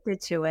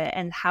addicted to it,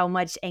 and how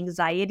much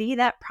anxiety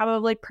that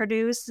probably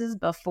produces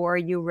before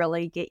you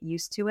really get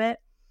used to it.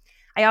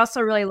 I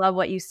also really love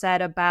what you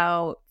said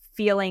about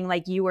feeling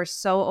like you were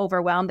so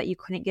overwhelmed that you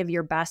couldn't give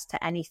your best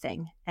to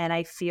anything. And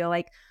I feel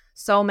like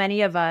so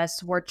many of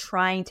us were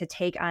trying to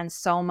take on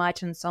so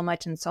much and so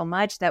much and so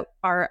much that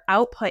our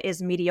output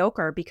is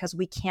mediocre because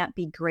we can't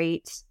be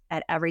great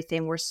at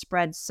everything. We're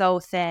spread so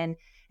thin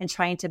and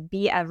trying to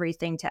be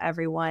everything to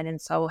everyone.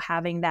 And so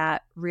having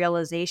that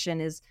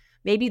realization is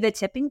maybe the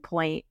tipping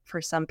point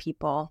for some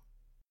people.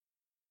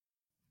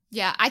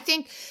 Yeah, I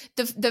think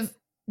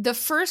the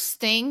first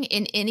thing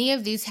in any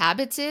of these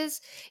habits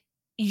is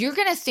you're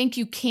going to think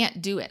you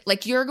can't do it.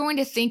 Like, you're going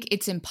to think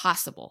it's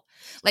impossible.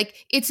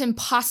 Like, it's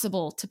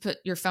impossible to put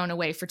your phone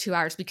away for 2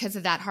 hours because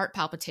of that heart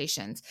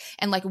palpitations.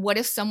 And like, what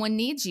if someone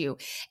needs you?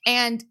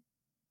 And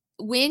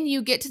when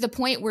you get to the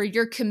point where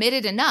you're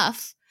committed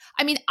enough,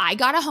 I mean, I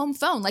got a home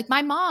phone. Like,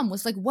 my mom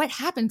was like, what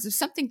happens if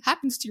something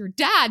happens to your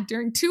dad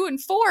during 2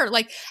 and 4?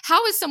 Like,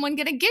 how is someone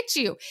going to get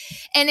you?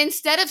 And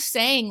instead of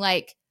saying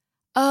like,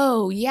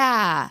 oh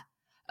yeah,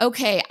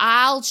 okay,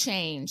 I'll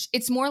change,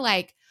 it's more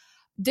like,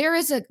 there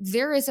is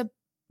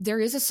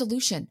a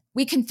solution.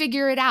 We can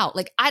figure it out.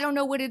 Like, I don't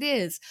know what it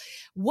is.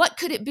 What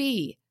could it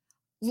be?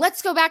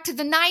 Let's go back to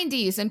the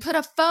 90s and put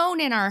a phone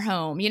in our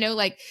home.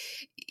 Like,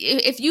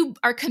 if you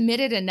are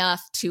committed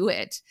enough to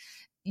it,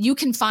 you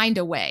can find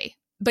a way.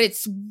 But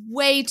it's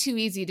way too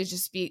easy to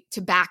just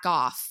to back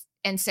off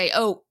and say,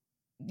 oh,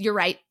 you're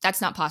right,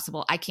 that's not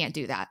possible. I can't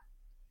do that.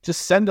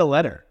 Just send a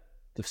letter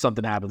if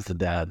something happens to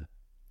dad.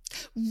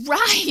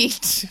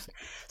 Right.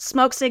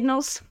 Smoke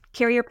signals,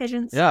 carrier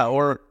pigeons. Yeah,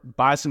 or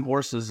buy some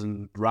horses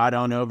and ride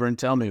on over and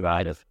tell me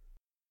about it.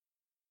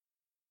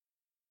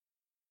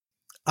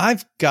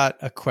 I've got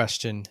a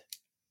question.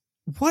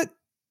 What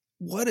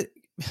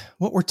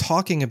we're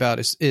talking about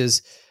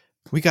is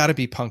we got to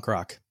be punk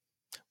rock.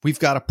 We've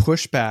got to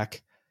push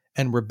back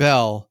and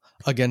rebel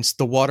against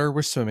the water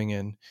we're swimming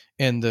in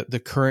and the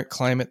current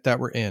climate that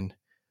we're in.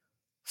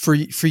 For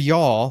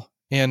y'all,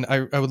 and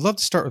I would love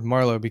to start with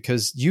Marlo,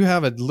 because you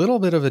have a little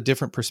bit of a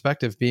different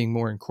perspective being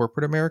more in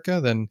corporate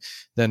America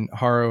than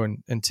Haro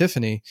and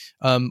Tiffany.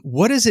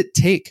 What does it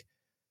take?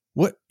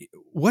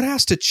 What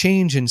has to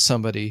change in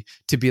somebody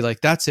to be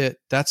like, that's it,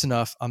 that's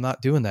enough, I'm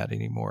not doing that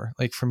anymore,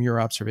 like from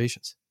your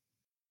observations?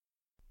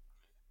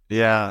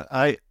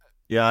 I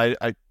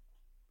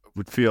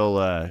would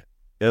feel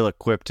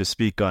ill-equipped to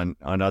speak on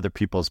other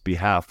people's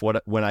behalf.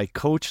 When I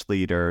coach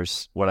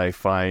leaders, what I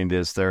find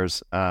is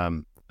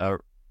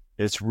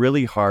it's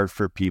really hard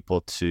for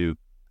people to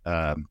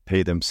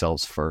pay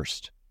themselves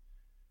first.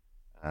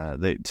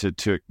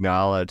 To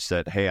acknowledge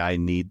that, hey, I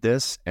need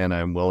this, and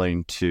I'm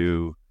willing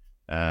to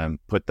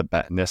put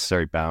the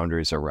necessary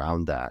boundaries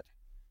around that.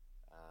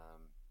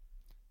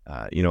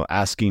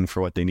 Asking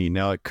for what they need.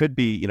 Now, it could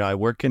be, I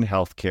work in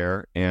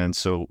healthcare, and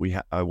so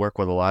I work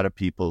with a lot of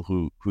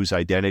people whose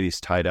identity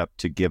is tied up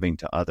to giving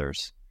to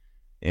others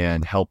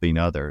and helping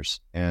others.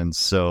 And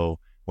so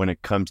when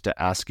it comes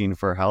to asking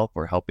for help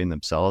or helping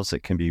themselves,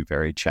 it can be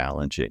very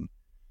challenging.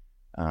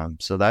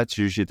 So that's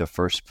usually the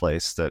first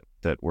place that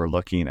we're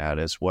looking at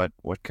is what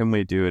can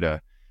we do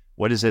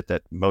what is it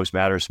that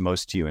matters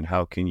most to you, and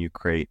how can you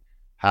create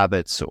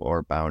habits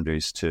or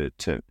boundaries to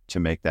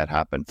make that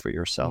happen for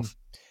yourself?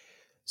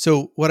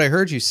 So what I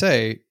heard you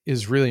say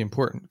is really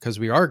important, because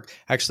we are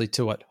actually,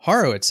 to what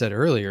Haro had said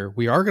earlier,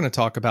 we are going to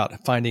talk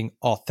about finding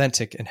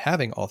authentic and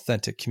having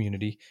authentic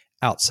community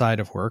outside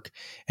of work.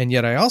 And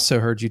yet I also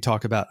heard you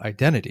talk about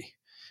identity,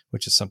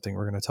 which is something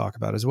we're going to talk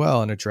about as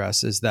well and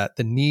address, is that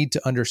the need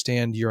to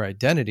understand your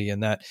identity,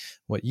 and that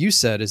what you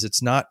said is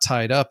it's not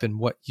tied up in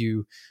what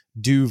you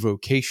do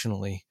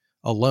vocationally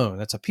alone.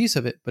 That's a piece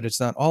of it, but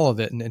it's not all of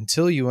it. And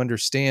until you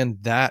understand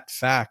that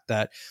fact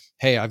that,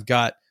 hey, I've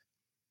got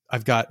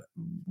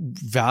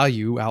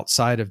value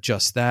outside of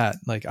just that.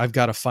 Like, I've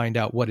got to find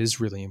out what is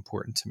really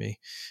important to me,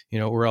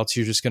 or else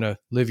you're just going to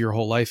live your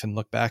whole life and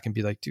look back and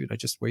be like, dude, I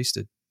just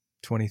wasted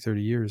 20,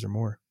 30 years or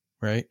more.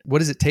 Right. What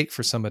does it take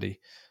for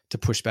somebody to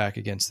push back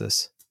against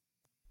this?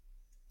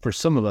 For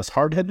some of us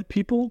hard-headed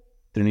people,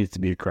 there needs to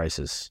be a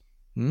crisis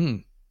of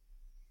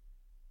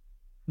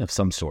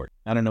some sort.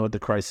 I don't know what the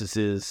crisis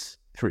is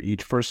for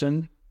each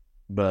person,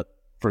 but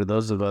for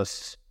those of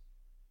us,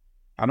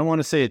 I don't want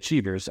to say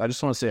achievers, I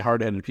just want to say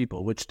hard-headed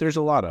people, which there's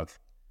a lot of.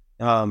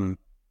 There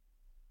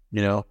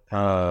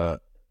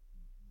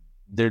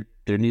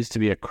needs to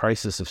be a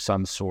crisis of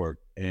some sort,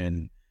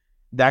 and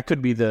that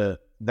could be an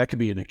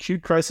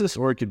acute crisis,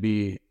 or it could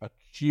be a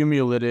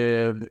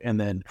cumulative and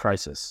then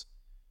crisis,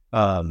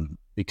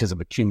 because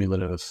of a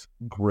cumulative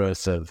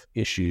growth of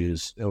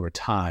issues over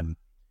time.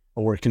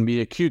 Or it can be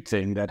an acute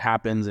thing that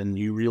happens and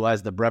you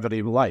realize the brevity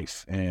of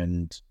life,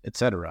 and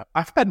etc.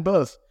 I've had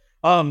both.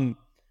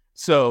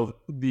 So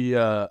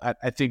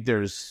I think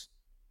there's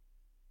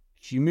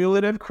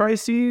cumulative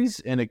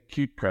crises and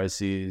acute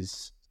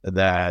crises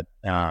that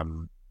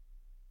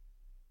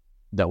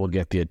will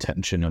get the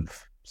attention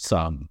of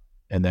some.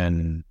 And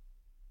then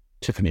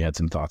Tiffany had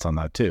some thoughts on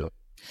that too.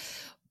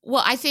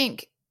 Well, I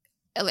think,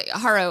 like,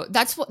 Haro,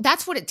 that's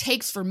what it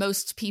takes for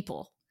most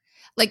people.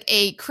 Like,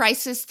 a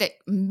crisis that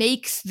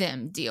makes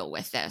them deal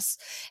with this.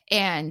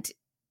 And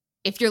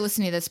if you're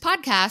listening to this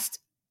podcast,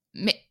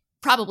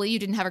 probably you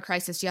didn't have a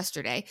crisis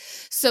yesterday.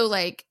 So,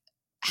 like,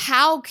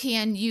 how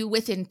can you,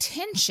 with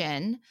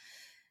intention,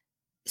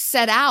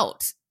 set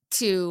out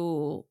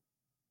to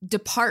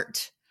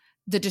depart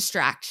the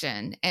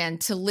distraction and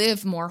to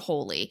live more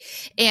wholly?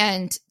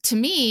 And to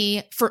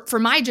me, for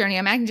my journey,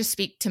 I can just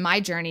speak to my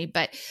journey,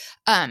 but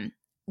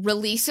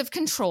release of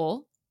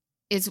control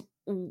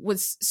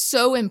was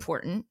so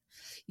important.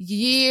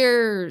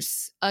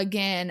 Years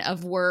again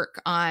of work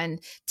on,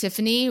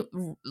 Tiffany,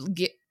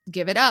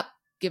 give it up.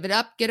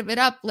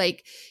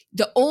 Like,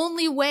 the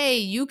only way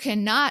you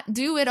cannot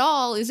do it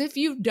all is if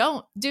you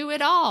don't do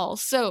it all.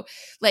 So,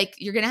 like,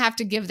 you're going to have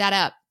to give that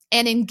up.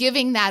 And in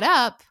giving that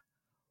up,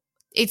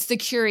 it's the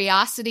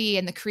curiosity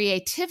and the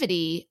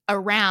creativity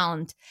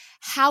around,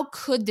 how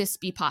could this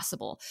be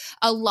possible?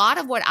 A lot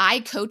of what I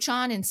coach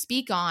on and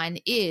speak on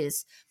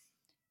is,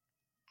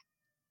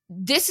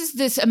 this is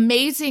this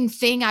amazing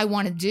thing I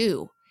want to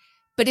do,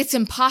 but it's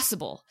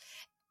impossible.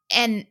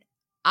 And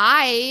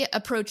I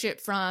approach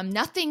it from,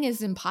 nothing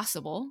is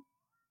impossible.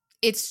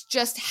 It's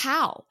just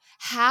how.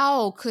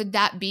 How could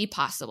that be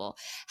possible?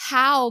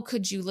 How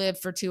could you live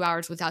for 2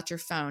 hours without your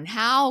phone?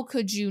 How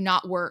could you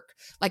not work,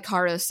 like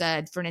Haro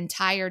said, for an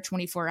entire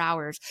 24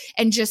 hours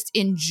and just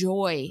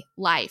enjoy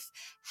life?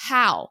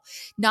 How?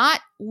 Not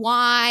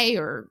why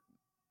or,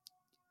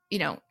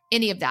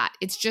 any of that.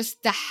 It's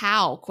just the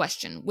how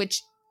question,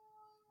 which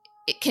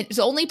is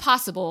only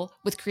possible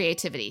with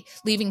creativity,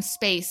 leaving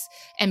space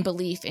and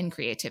belief in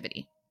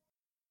creativity.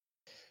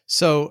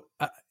 So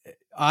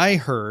I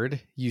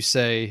heard you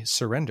say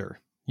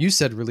surrender. You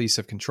said release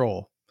of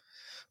control.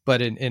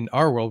 But in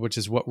our world, which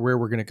is where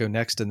we're going to go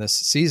next in this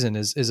season,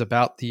 is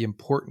about the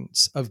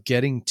importance of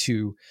getting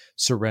to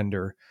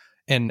surrender.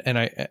 And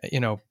I,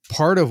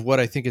 part of what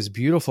I think is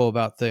beautiful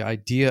about the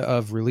idea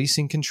of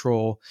releasing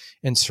control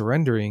and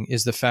surrendering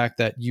is the fact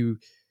that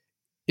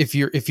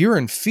if you're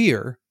in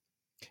fear,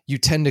 you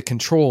tend to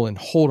control and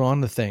hold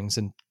on to things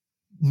and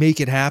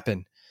make it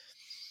happen.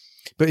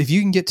 But if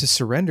you can get to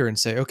surrender and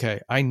say, okay,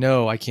 I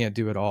know I can't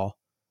do it all.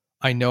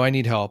 I know I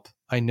need help.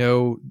 I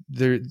know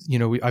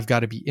I've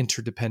got to be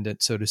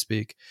interdependent, so to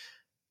speak.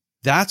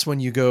 That's when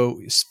you go,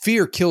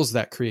 fear kills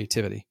that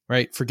creativity,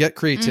 right? Forget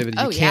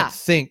creativity. You can't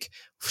think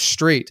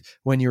straight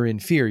when you're in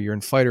fear. You're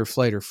in fight or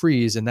flight or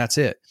freeze, and that's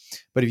it.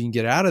 But if you can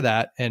get out of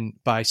that, and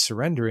by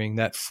surrendering,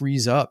 that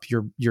frees up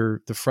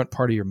the front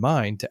part of your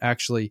mind to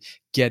actually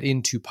get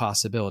into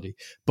possibility.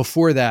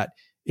 Before that,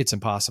 it's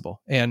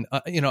impossible. And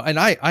and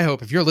I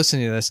hope if you're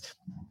listening to this,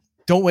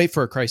 don't wait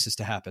for a crisis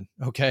to happen.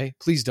 Okay,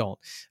 please don't.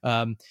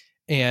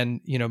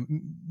 And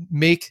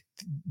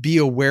be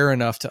aware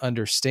enough to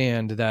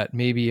understand that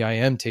maybe I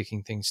am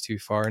taking things too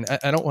far. And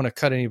I don't want to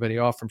cut anybody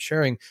off from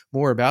sharing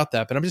more about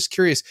that, but I'm just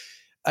curious.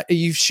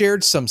 You've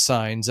shared some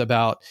signs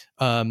about,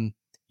 knowing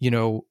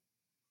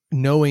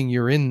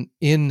you're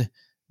in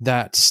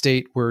that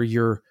state where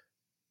you're,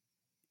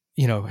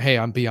 hey,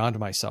 I'm beyond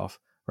myself.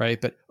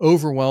 Right. But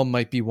overwhelm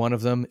might be one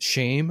of them.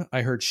 Shame.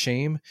 I heard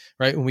shame,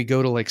 right? When we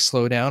go to like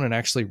slow down and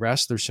actually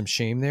rest, there's some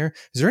shame there.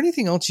 Is there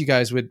anything else you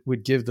guys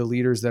would give the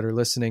leaders that are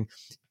listening?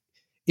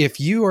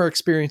 If you are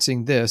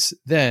experiencing this,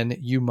 then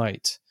you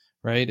might,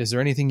 right? Is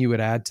there anything you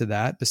would add to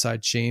that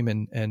besides shame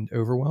and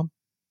overwhelm?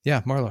 Yeah.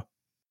 Marlo.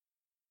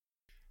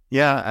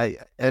 Yeah.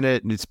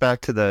 It's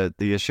back to the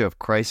issue of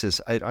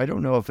crisis. I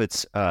don't know if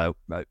it's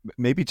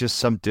maybe just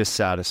some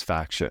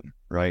dissatisfaction,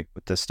 right,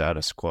 with the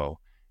status quo.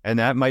 And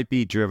that might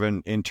be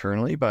driven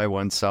internally by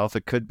oneself.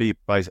 It could be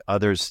by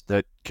others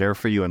that care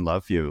for you and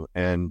love you,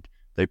 and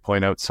they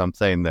point out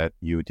something that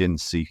you didn't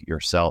see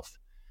yourself.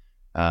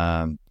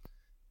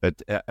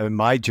 But in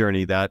my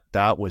journey, that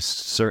was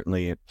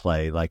certainly at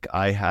play. Like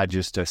I had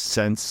just a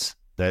sense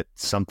that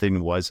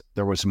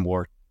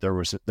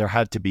there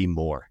had to be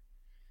more.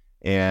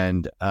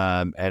 And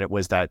it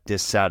was that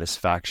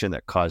dissatisfaction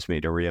that caused me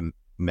to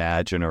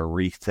reimagine or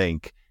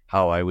rethink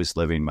how I was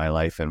living my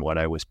life and what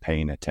I was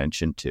paying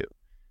attention to,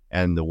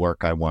 and the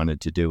work I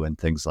wanted to do and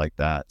things like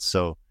that.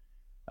 So,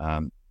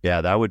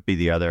 that would be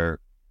the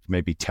other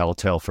maybe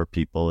telltale for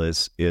people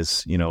is,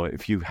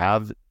 if you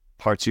have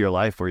parts of your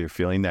life where you're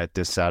feeling that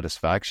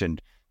dissatisfaction,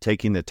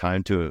 taking the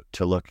time to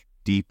look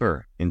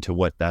deeper into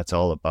what that's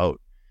all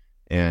about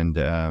and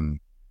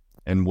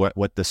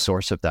what the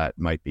source of that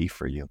might be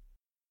for you.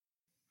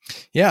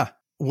 Yeah.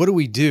 What do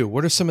we do?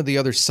 What are some of the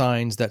other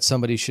signs that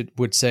somebody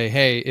would say,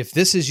 hey, if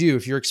this is you,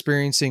 if you're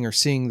experiencing or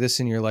seeing this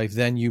in your life,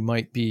 then you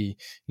might be,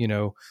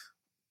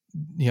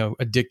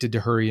 addicted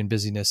to hurry and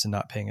busyness and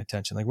not paying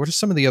attention? Like, what are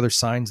some of the other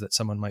signs that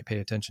someone might pay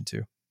attention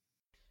to?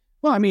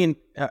 Well, I mean,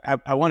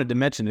 I wanted to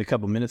mention it a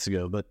couple minutes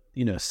ago, but,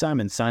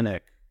 Simon Sinek,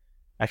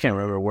 I can't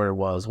remember where it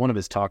was, one of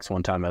his talks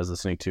one time I was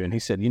listening to, and he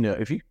said,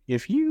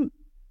 if you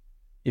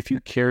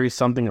carry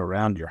something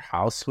around your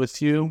house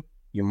with you,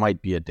 you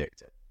might be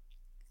addicted.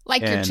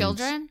 Like your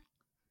children?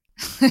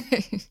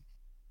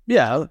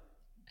 Yeah.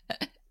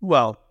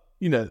 Well,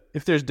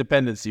 if there's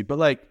dependency, but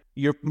like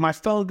my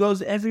phone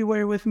goes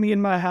everywhere with me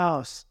in my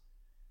house.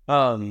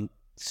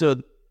 So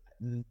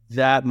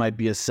that might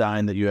be a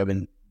sign that you have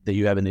an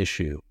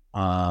issue.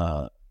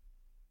 For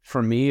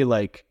me,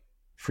 like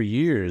for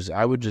years,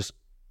 I would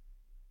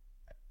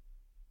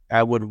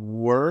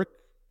work,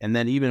 and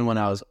then even when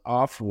I was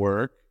off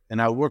work,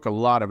 and I would work a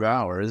lot of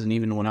hours, and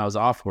even when I was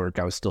off work,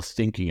 I was still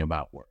thinking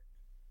about work.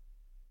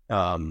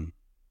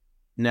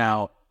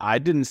 Now, I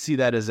didn't see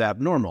that as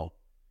abnormal.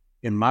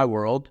 In my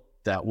world,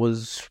 that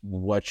was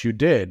what you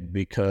did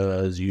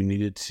because you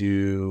needed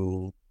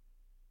to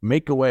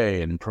make a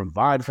way and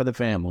provide for the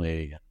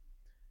family.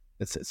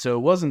 So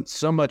it wasn't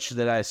so much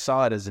that I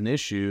saw it as an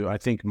issue. I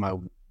think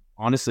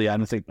honestly, I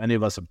don't think any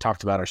of us have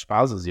talked about our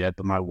spouses yet,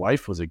 but my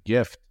wife was a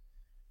gift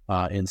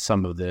in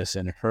some of this,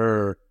 and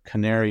her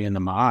canary in the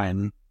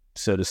mine,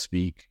 so to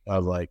speak,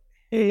 of like,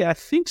 hey, I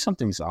think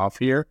something's off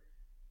here.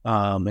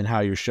 And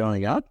how you're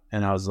showing up.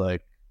 And I was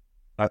like,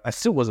 I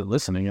still wasn't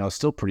listening. I was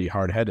still pretty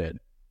hard-headed.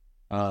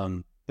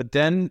 But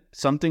then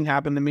something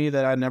happened to me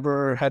that I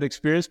never had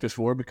experienced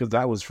before, because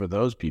that was for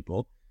those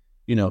people,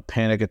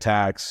 panic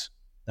attacks,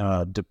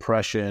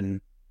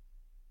 depression,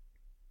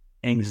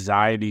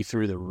 anxiety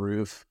through the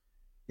roof.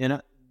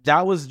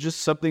 That was just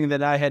something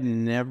that I had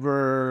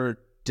never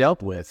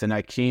dealt with. And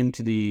I came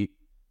to that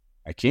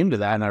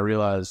and I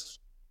realized,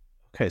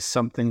 okay,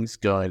 something's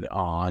going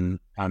on.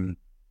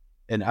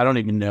 And I don't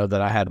even know that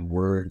I had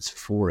words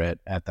for it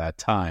at that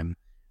time.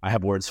 I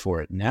have words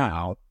for it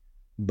now,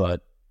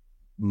 but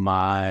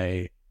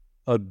my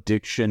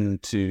addiction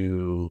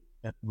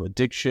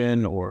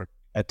or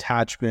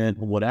attachment,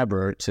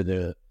 whatever,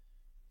 to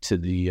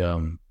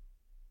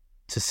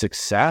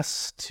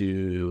success,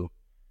 to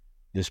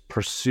this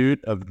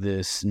pursuit of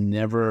this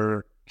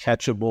never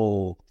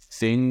catchable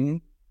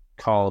thing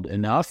called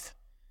enough,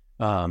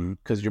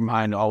 because your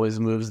mind always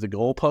moves the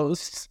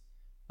goalposts.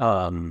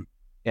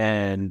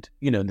 And,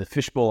 the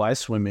fishbowl I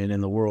swim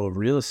in the world of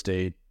real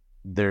estate,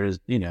 there's,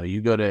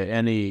 you go to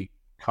any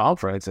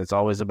conference, it's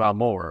always about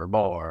more.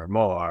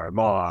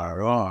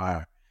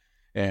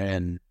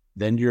 And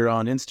then you're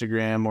on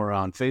Instagram or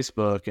on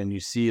Facebook and you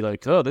see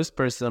like, oh, this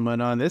person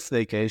went on this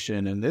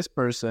vacation and this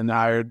person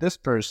hired this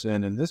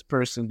person and this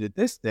person did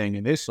this thing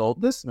and they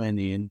sold this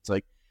many. And it's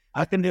like,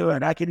 I can do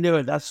it.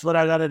 That's what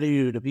I got to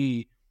do to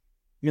be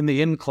in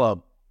the in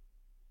club.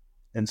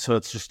 And so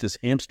it's just this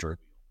hamster.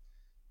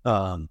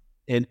 And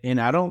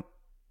I don't,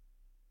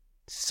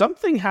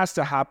 something has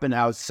to happen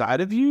outside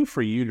of you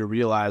for you to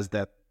realize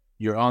that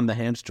you're on the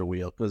hamster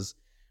wheel. Because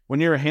when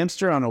you're a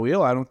hamster on a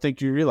wheel, I don't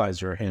think you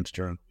realize you're a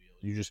hamster on a wheel.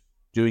 You're just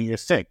doing your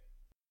thing.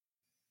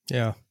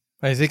 Yeah.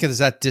 I think it's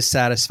that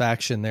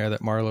dissatisfaction there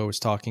that Marlo was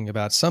talking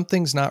about.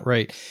 Something's not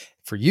right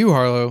for you,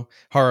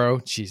 Haro.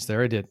 Geez,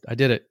 there I did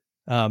it.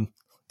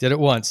 Did it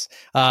once.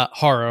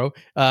 Haro,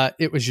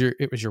 it was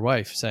your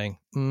wife saying,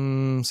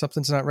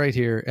 something's not right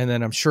here. And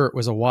then I'm sure it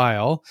was a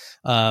while,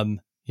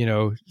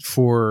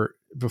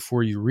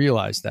 before you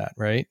realized that.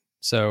 Right.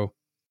 So.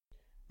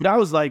 But I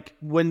was like,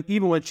 when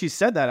she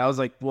said that, I was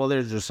like, well,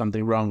 there's just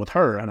something wrong with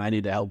her and I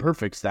need to help her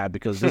fix that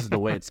because this is the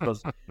way it's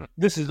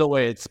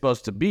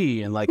supposed to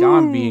be. And like,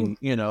 I'm being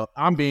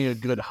a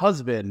good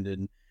husband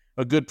and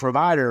a good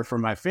provider for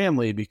my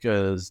family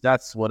because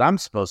that's what I'm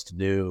supposed to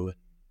do.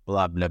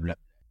 Blah, blah, blah.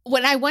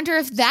 When I wonder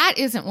if that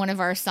isn't one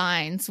of our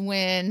signs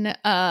when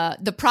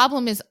the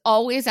problem is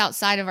always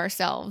outside of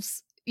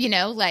ourselves,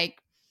 like,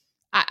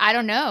 I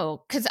don't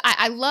know. Cause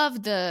I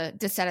love the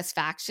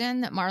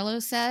dissatisfaction that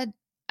Marlo said.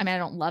 I mean, I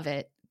don't love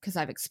it because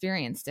I've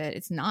experienced it.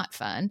 It's not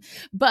fun,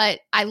 but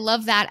I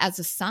love that as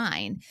a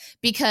sign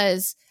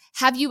because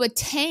have you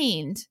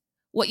attained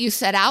what you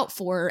set out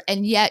for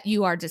and yet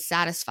you are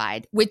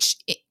dissatisfied, which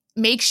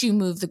makes you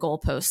move the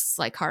goalposts,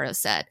 like Haro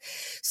said.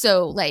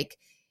 So like,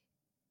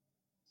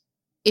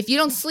 if you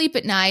don't sleep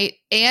at night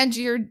and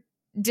you're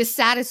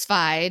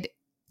dissatisfied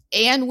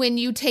and when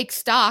you take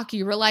stock,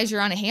 you realize you're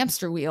on a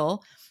hamster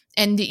wheel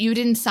and you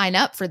didn't sign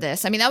up for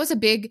this. I mean, that was a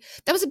big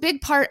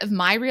part of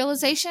my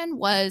realization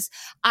was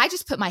I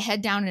just put my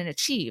head down and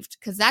achieved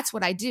because that's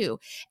what I do.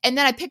 And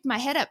then I picked my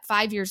head up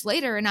 5 years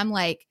later and I'm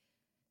like,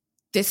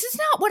 this is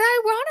not what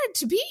I wanted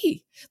to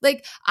be.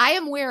 Like I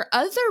am where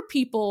other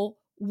people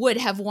would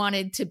have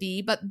wanted to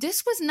be, but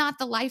this was not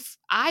the life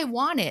I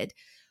wanted.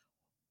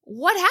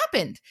 What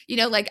happened?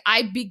 Like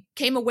I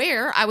became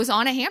aware I was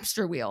on a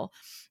hamster wheel.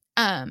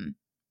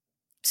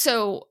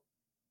 So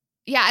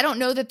yeah, I don't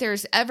know that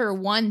there's ever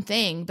one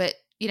thing, but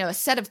a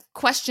set of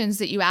questions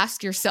that you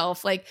ask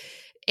yourself, like,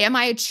 am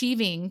I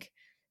achieving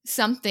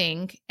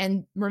something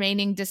and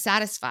remaining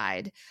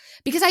dissatisfied?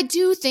 Because I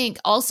do think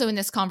also in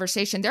this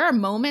conversation, there are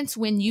moments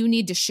when you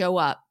need to show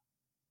up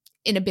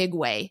in a big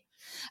way.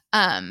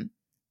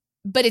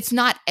 But it's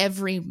not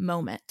every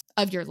moment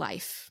of your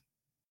life.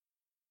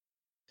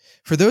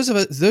 For those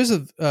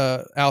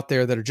out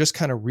there that are just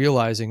kind of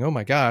realizing, oh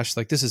my gosh,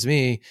 like this is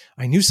me.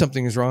 I knew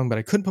something was wrong, but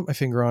I couldn't put my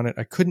finger on it.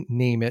 I couldn't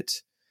name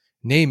it.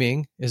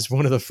 Naming is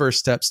one of the first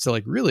steps to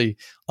like really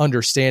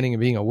understanding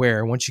and being aware.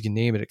 And once you can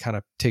name it, it kind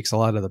of takes a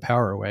lot of the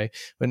power away.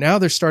 But now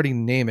they're starting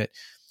to name it.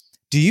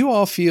 Do you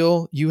all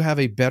feel you have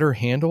a better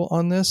handle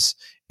on this?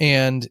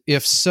 And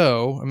if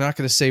so, I'm not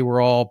going to say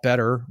we're all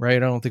better, right? I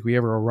don't think we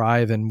ever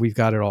arrive and we've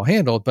got it all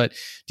handled, but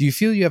do you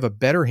feel you have a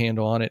better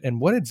handle on it? And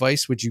what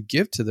advice would you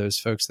give to those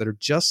folks that are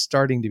just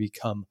starting to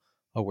become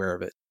aware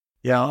of it?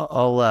 Yeah,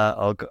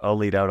 I'll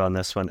lead out on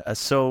this one.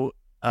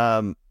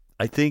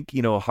 I think,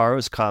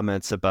 Haro's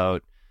comments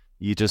about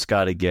you just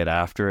got to get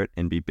after it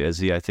and be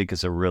busy, I think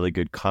is a really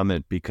good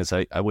comment because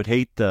I would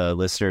hate the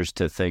listeners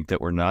to think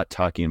that we're not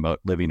talking about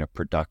living a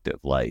productive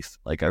life.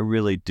 Like I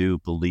really do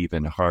believe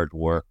in hard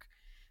work.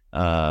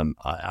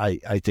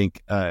 I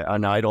think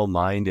an idle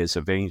mind is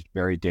a very,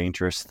 very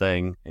dangerous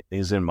thing. It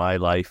is in my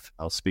life.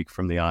 I'll speak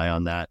from the eye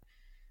on that.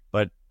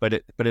 But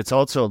it's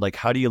also like,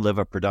 how do you live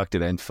a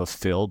productive and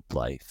fulfilled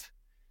life?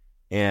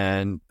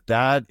 And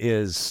that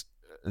is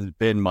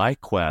been my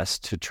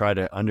quest to try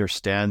to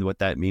understand what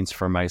that means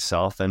for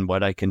myself and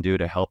what I can do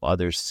to help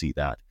others see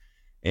that.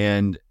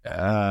 And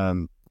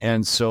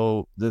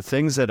so the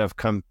things that have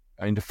come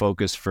into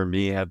focus for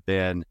me have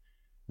been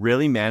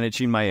really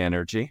managing my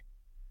energy,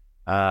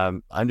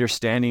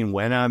 understanding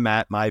when I'm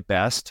at my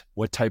best,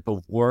 what type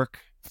of work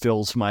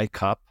fills my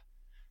cup,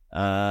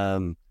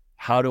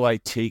 how do I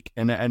take,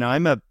 and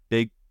I'm a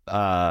big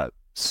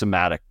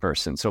somatic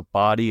person, so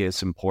body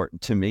is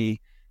important to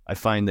me. I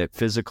find that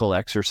physical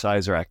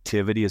exercise or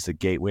activity is the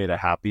gateway to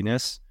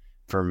happiness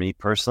for me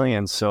personally.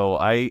 And so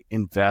I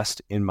invest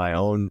in my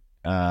own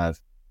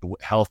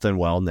health and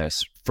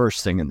wellness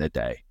first thing in the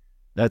day.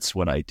 That's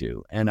what I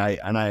do. And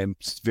I'm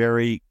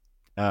very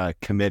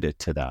committed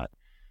to that.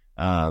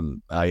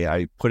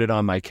 I put it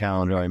on my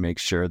calendar. I make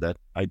sure that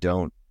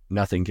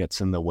nothing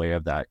gets in the way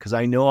of that, because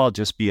I know I'll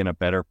just be in a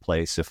better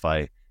place if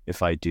I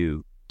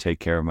do take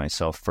care of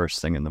myself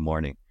first thing in the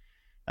morning.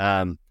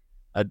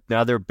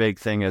 Another big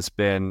thing has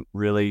been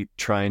really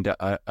trying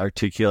to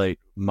articulate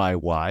my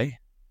why.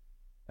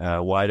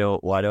 Why do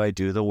I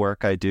do the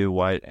work I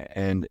do?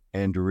 And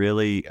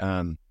really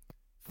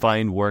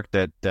find work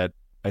that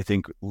I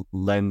think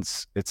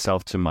lends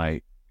itself to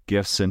my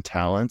gifts and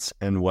talents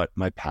and what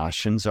my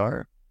passions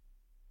are.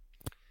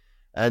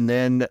 And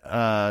then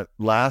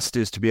last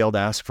is to be able to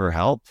ask for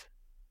help.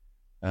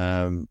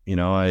 I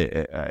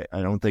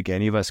don't think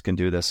any of us can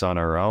do this on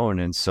our own.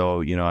 And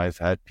so, I've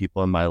had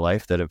people in my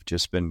life that have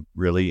just been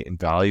really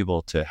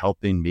invaluable to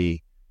helping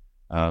me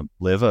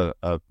live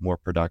a more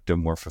productive,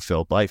 more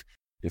fulfilled life.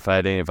 If I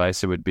had any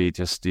advice, it would be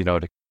just,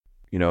 to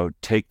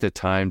take the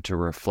time to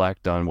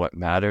reflect on what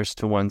matters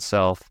to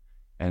oneself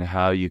and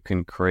how you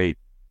can create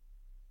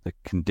the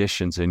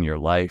conditions in your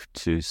life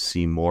to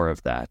see more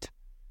of that,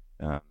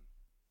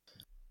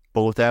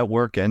 both at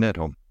work and at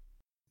home.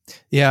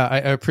 Yeah, I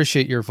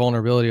appreciate your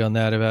vulnerability on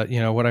that. About,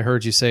 what I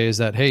heard you say is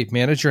that, hey,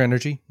 manage your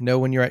energy, know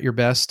when you're at your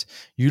best,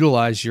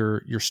 utilize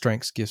your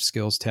strengths, gifts,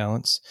 skills,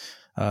 talents,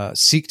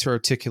 seek to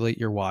articulate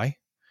your why,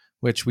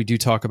 which we do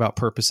talk about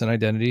purpose and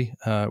identity.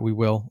 We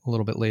will a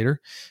little bit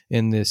later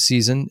in this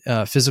season.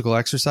 Physical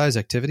exercise,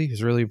 activity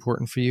is really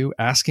important for you.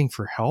 Asking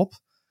for help.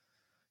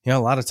 A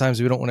lot of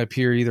times we don't want to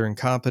appear either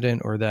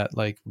incompetent or that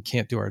like we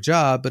can't do our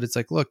job, but it's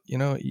like, look,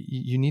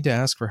 you need to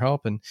ask for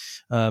help, and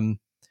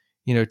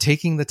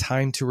taking the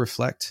time to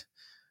reflect,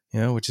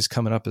 which is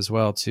coming up as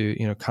well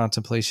to,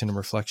 contemplation and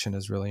reflection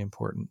is really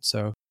important.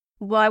 So,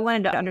 well, I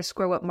wanted to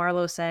underscore what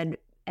Marlo said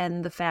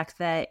and the fact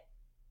that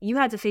you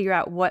had to figure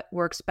out what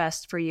works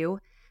best for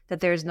you, that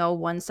there's no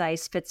one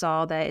size fits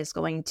all that is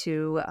going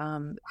to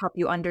help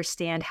you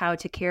understand how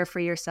to care for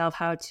yourself,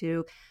 how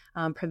to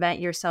prevent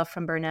yourself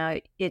from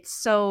burnout. It's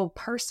so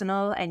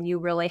personal, and you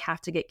really have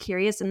to get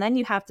curious, and then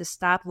you have to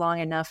stop long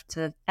enough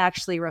to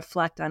actually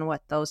reflect on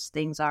what those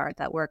things are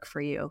that work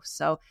for you.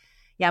 So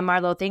yeah,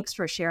 Marlo, thanks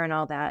for sharing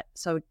all that.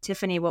 So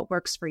Tiffany, what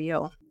works for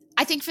you?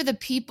 I think for the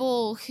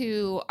people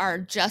who are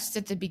just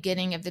at the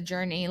beginning of the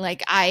journey,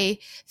 like I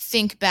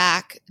think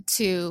back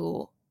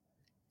to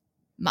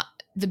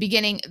the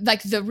beginning,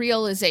 like the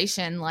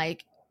realization,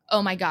 like,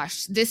 oh my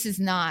gosh, this is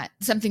not,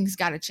 something's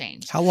got to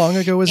change. How long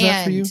ago was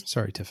that for you?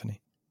 Sorry,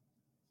 Tiffany.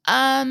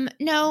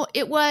 No,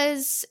 it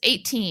was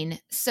 18.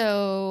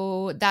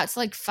 So that's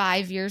like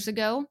 5 years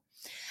ago.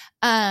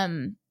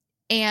 And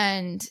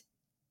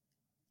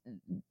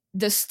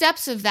the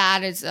steps of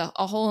that is a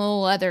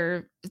whole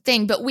other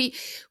thing, but we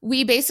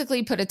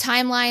basically put a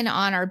timeline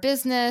on our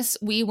business.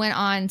 We went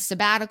on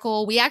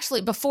sabbatical. We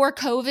actually, before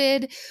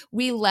COVID,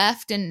 we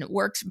left and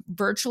worked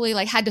virtually,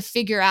 like had to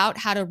figure out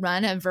how to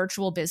run a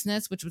virtual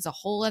business, which was a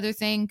whole other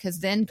thing, because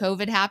then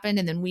COVID happened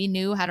and then we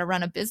knew how to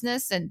run a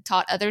business and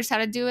taught others how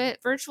to do it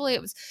virtually.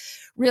 It was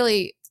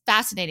really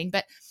fascinating.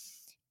 But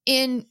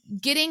in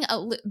getting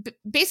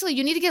basically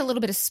you need to get a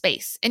little bit of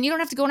space, and you don't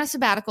have to go on a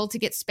sabbatical to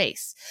get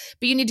space,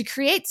 but you need to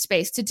create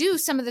space to do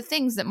some of the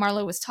things that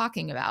Marlo was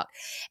talking about.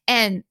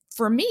 And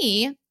for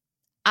me,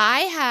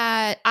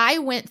 I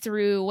went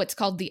through what's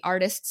called the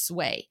artist's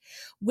way,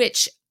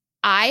 which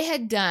I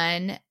had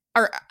done,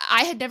 or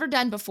I had never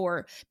done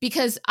before,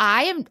 because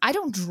I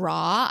don't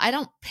draw, I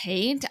don't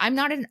paint, I'm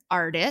not an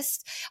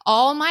artist.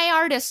 All my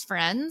artist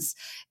friends,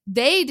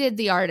 they did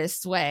the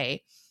artist's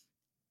way.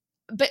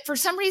 But for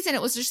some reason,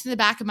 it was just in the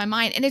back of my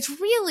mind. And it's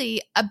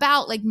really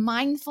about like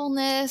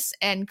mindfulness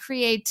and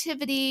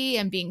creativity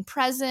and being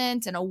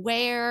present and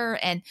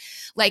aware. And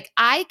like,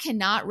 I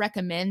cannot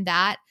recommend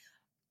that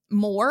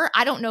more.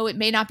 I don't know, it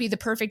may not be the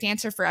perfect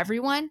answer for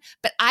everyone,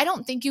 but I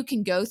don't think you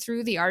can go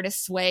through the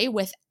artist's way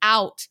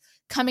without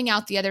coming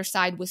out the other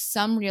side with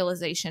some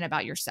realization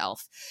about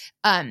yourself.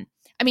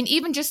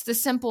 Even just the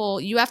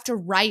simple, you have to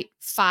write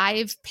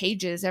 5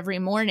 pages every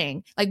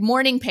morning, like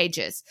morning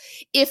pages.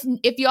 If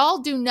y'all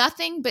do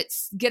nothing but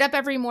get up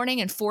every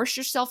morning and force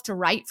yourself to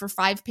write for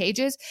 5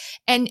 pages,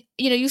 and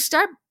you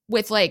start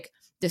with like,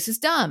 this is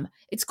dumb,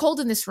 it's cold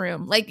in this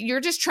room, like you're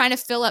just trying to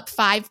fill up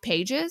 5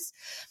 pages.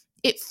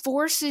 It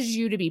forces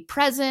you to be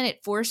present.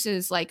 It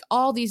forces like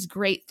all these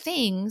great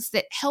things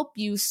that help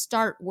you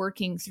start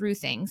working through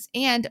things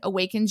and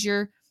awakens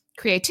your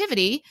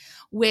creativity,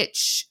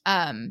 which,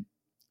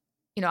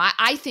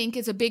 I think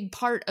is a big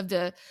part of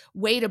the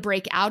way to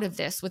break out of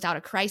this without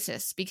a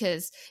crisis,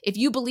 because if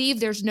you believe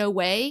there's no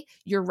way,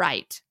 you're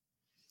right.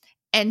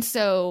 And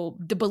so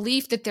the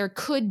belief that there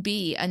could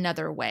be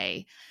another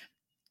way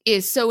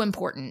is so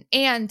important.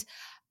 And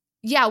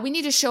yeah, we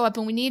need to show up,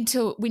 and we need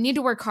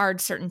to work hard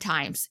certain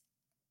times.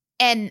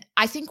 And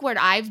I think what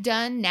I've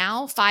done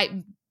now,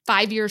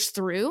 five years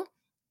through,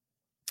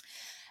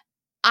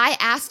 I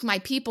ask my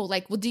people,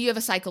 like, well, do you have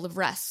a cycle of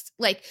rest?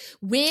 Like,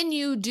 when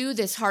you do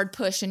this hard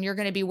push and you're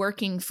going to be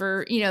working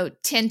for,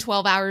 10,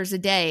 12 hours a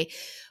day,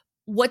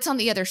 what's on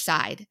the other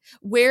side?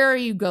 Where are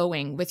you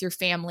going with your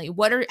family?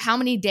 How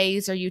many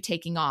days are you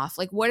taking off?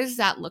 Like, what does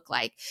that look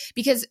like?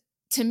 Because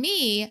to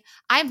me,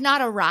 I've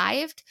not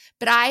arrived,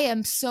 but I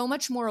am so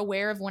much more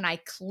aware of when I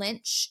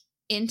clench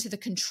into the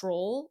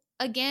control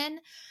again,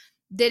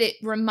 that it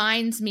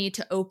reminds me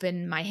to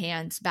open my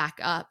hands back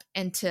up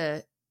and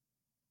to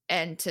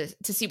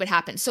see what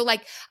happens. So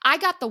like I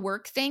got the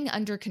work thing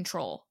under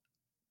control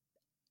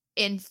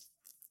in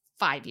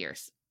 5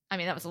 years. I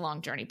mean, that was a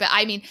long journey, but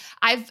I mean,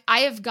 I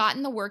have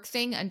gotten the work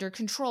thing under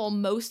control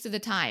most of the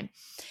time.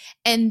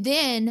 And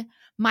then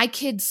my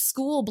kid's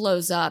school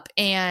blows up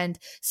and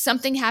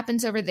something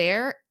happens over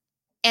there,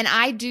 and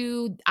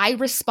I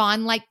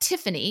respond like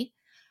Tiffany.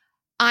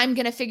 I'm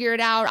going to figure it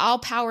out. I'll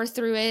power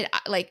through it.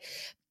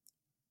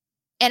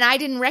 And I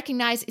didn't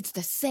recognize it's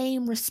the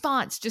same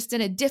response, just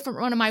in a different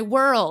one of my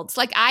worlds.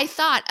 Like I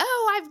thought,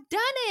 oh, I've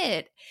done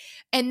it.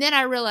 And then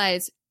I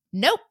realized,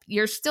 nope,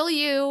 you're still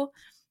you.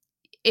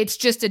 It's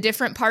just a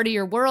different part of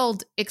your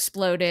world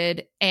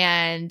exploded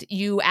and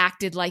you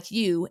acted like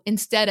you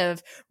instead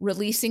of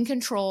releasing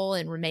control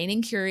and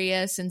remaining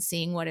curious and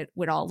seeing what it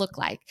would all look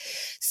like.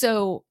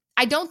 So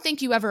I don't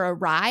think you ever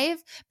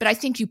arrive, but I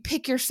think you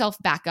pick yourself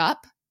back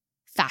up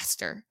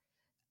faster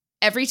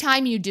every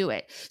time you do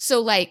it.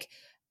 So like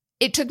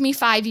it took me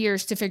 5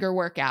 years to figure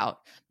work out.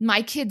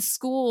 My kid's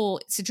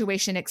school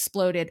situation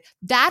exploded.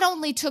 That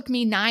only took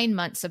me 9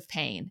 months of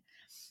pain.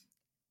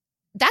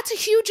 That's a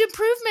huge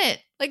improvement.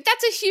 Like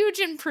that's a huge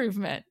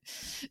improvement.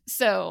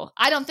 So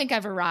I don't think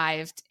I've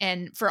arrived.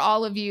 And for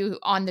all of you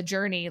on the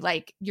journey,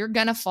 like you're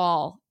going to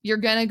fall. You're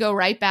going to go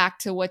right back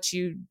to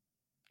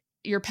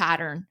your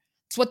pattern.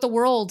 It's what the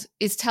world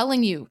is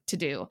telling you to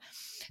do.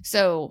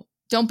 So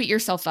don't beat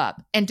yourself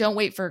up and don't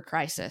wait for a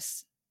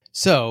crisis.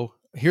 So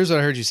here's what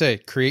I heard you say: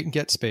 create and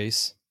get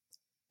space.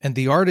 And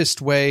The Artist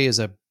Way is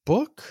a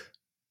book?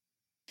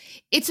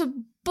 It's a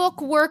book,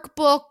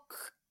 workbook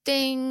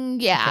thing.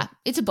 Yeah, okay.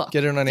 It's a book.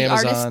 Get it on The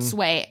Amazon. Artist's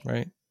Way.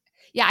 Right.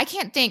 Yeah, I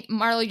can't think.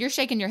 Marlo, you're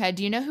shaking your head.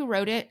 Do you know who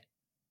wrote it?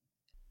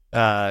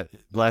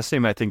 Last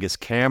name I think is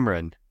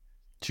Cameron.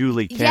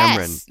 Julie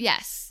Cameron.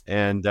 Yes.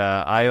 And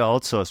I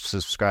also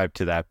subscribe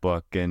to that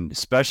book, and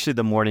especially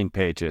the morning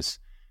pages.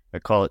 I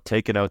call it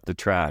taking out the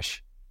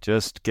trash.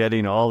 Just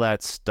getting all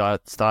that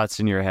thoughts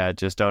in your head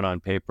just out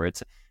on paper.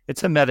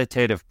 It's a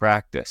meditative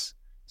practice.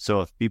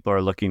 So if people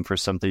are looking for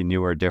something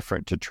new or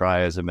different to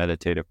try as a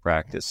meditative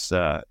practice,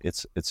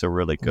 it's a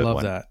really good one.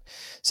 Love that.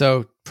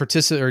 So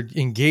participate or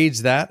engage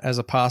that as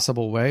a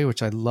possible way,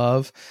 which I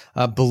love.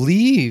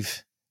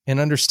 Believe and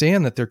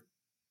understand that there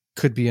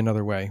could be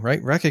another way,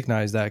 right?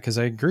 Recognize that, because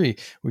I agree.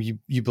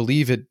 You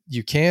believe it,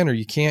 you can or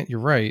you can't,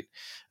 you're right.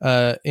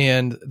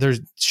 And there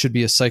should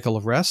be a cycle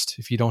of rest.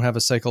 If you don't have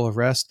a cycle of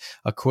rest,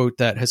 a quote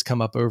that has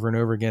come up over and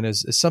over again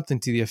is something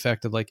to the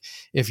effect of like,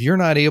 if you're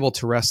not able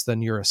to rest,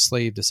 then you're a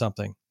slave to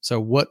something. So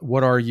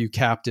what are you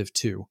captive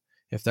to,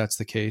 if that's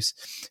the case?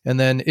 And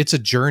then it's a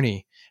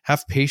journey.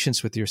 Have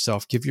patience with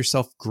yourself. Give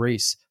yourself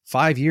grace.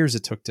 5 years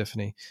it took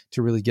Tiffany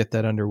to really get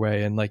that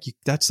underway. And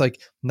that's like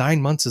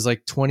 9 months is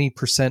like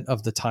 20%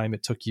 of the time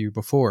it took you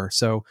before.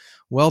 So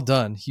well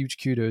done. Huge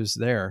kudos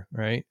there.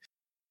 Right.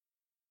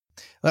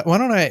 Why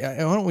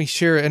don't we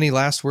share any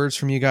last words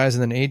from you guys?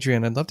 And then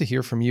Adrian, I'd love to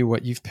hear from you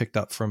what you've picked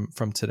up from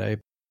today.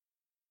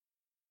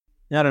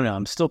 I don't know.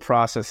 I'm still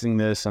processing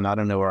this and I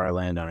don't know where I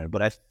land on it,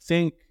 but I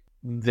think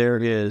there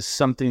is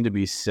something to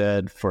be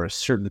said for a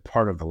certain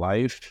part of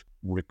life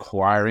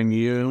requiring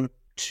you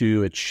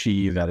to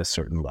achieve at a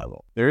certain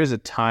level. There is a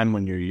time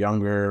when you're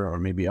younger or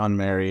maybe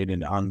unmarried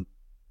and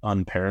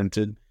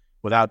unparented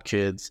without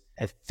kids.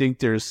 I think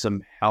there's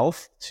some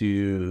health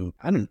to,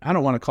 I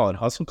don't want to call it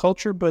hustle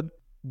culture, but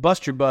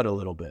bust your butt a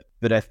little bit.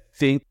 But I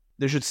think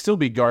there should still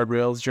be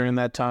guardrails during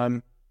that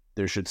time.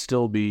 There should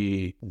still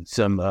be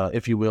some,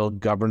 if you will,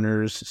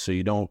 governors so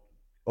you don't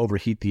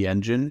overheat the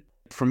engine.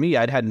 For me,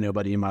 I'd had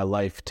nobody in my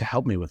life to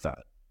help me with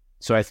that.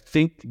 So I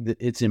think that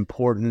it's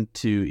important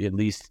to at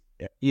least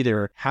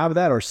either have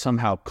that or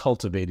somehow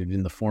cultivate it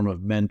in the form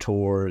of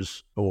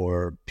mentors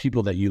or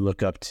people that you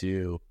look up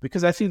to,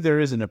 because I think there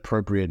is an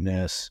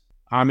appropriateness.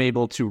 I'm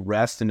able to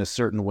rest in a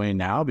certain way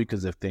now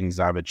because of things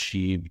I've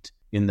achieved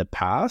in the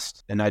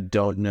past. And I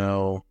don't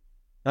know.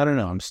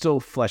 I'm still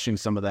fleshing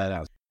some of that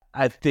out.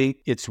 I think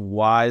it's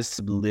wise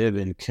to live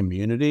in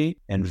community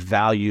and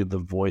value the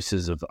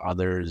voices of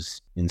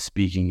others in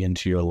speaking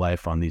into your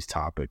life on these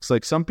topics.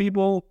 Like some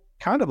people,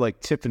 kind of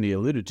like Tiffany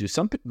alluded to,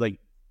 some people, like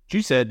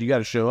she said, you got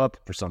to show up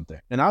for something.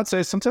 And I'd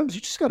say sometimes you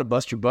just got to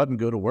bust your butt and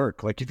go to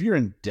work. Like if you're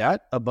in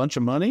debt, a bunch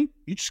of money,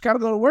 you just got to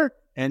go to work,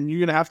 and you're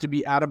going to have to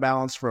be out of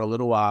balance for a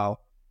little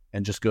while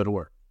and just go to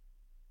work.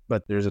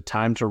 But there's a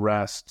time to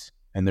rest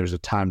and there's a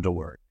time to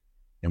work.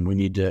 And we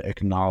need to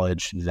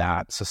acknowledge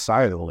that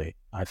societally.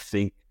 I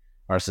think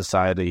our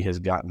society has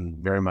gotten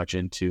very much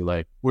into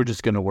like, we're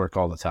just going to work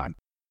all the time.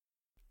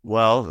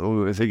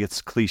 Well, I think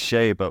it's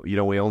cliche, but we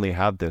only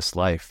have this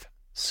life.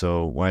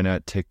 So why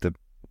not take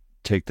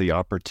the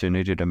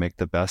opportunity to make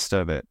the best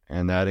of it?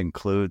 And that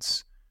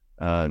includes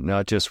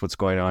not just what's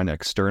going on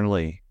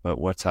externally, but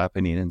what's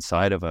happening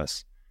inside of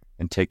us,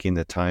 and taking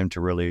the time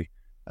to really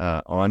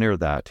honor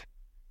that,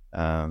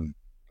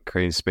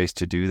 creating space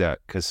to do that.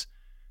 Because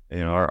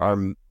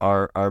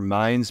our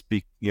minds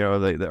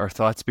our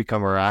thoughts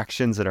become our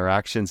actions, and our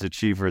actions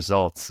achieve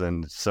results.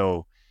 And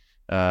so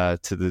to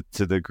the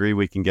degree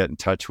we can get in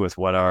touch with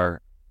what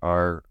our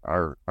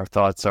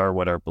thoughts are,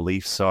 what our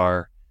beliefs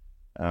are,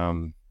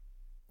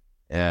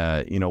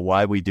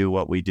 why we do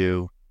what we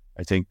do,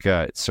 I think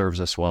it serves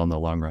us well in the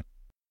long run.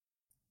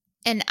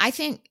 And I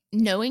think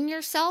knowing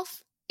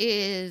yourself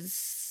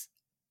is,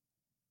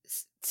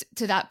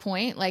 to that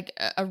point, like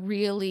a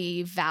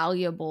really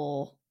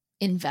valuable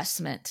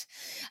investment.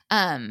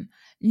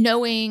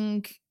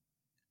 Knowing,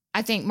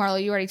 I think,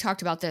 Marlo, you already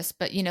talked about this,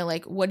 but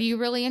like, what do you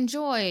really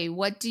enjoy?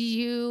 What do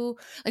you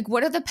like?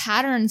 What are the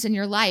patterns in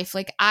your life?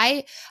 Like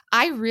I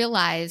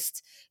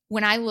realized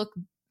when I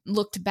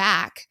looked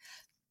back,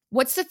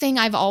 what's the thing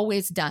I've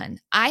always done?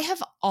 I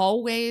have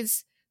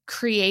always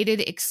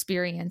created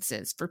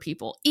experiences for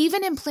people.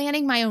 Even in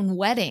planning my own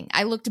wedding,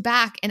 I looked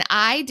back and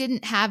I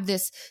didn't have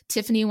this,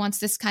 Tiffany wants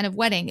this kind of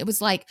wedding. It was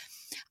like,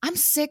 I'm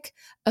sick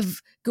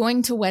of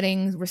going to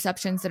wedding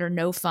receptions that are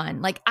no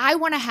fun. Like I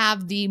want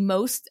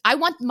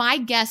my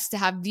guests to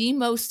have the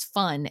most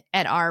fun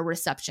at our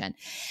reception.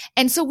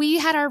 And so we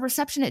had our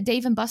reception at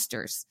Dave &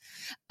 Buster's.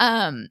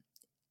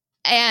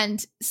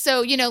 And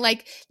so,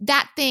 like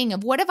that thing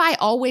of what have I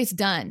always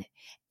done?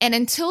 And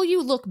until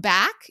you look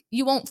back,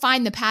 you won't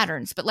find the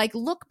patterns, but like,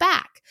 look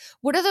back.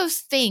 What are those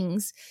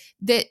things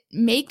that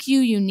make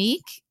you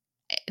unique,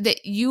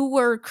 that you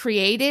were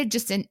created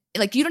just in,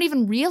 like, you don't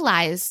even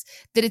realize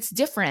that it's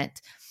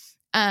different.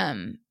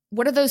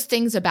 What are those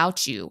things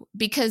about you?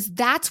 Because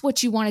that's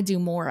what you want to do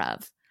more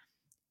of.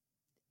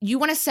 You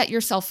want to set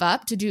yourself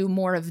up to do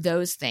more of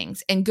those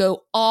things and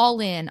go all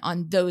in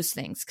on those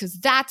things, because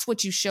that's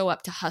what you show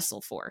up to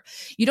hustle for.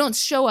 You don't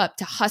show up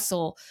to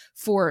hustle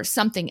for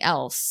something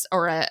else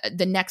or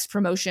the next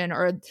promotion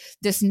or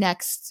this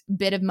next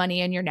bit of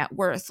money in your net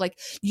worth. Like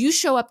you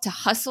show up to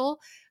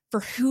hustle for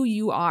who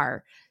you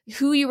are,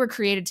 who you were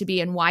created to be,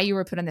 and why you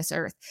were put on this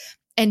earth.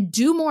 And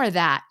do more of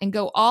that and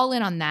go all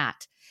in on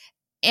that.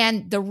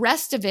 And the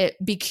rest of it,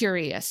 be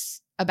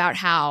curious about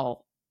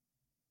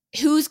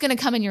who's going to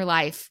come in your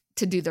life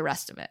to do the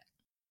rest of it.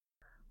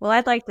 Well,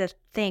 I'd like to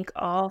thank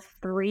all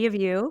three of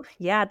you.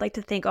 Yeah, I'd like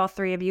to thank all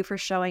three of you for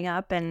showing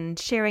up and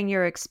sharing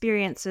your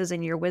experiences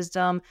and your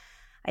wisdom.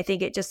 I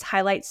think it just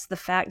highlights the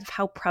fact of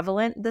how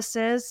prevalent this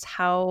is,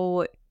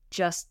 how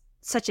just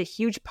such a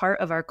huge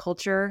part of our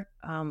culture,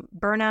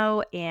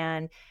 burnout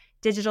and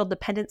digital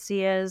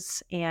dependency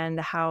is, and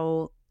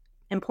how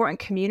important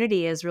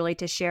community is really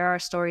to share our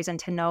stories and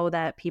to know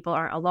that people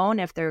aren't alone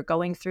if they're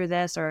going through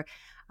this, or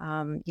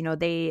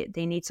they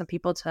need some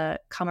people to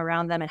come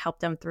around them and help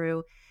them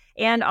through.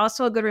 And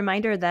also a good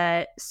reminder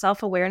that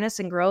self-awareness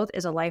and growth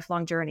is a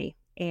lifelong journey.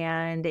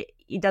 And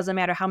it doesn't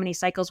matter how many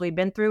cycles we've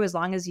been through, as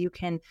long as you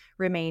can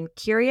remain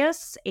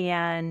curious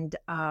and,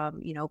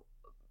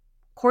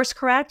 course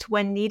correct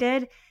when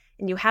needed,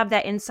 and you have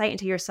that insight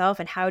into yourself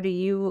and how do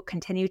you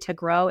continue to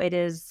grow. It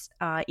is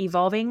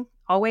evolving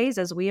always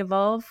as we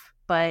evolve,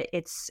 but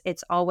it's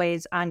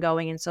always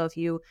ongoing. And so if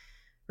you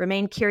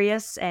remain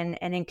curious and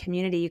in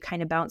community, you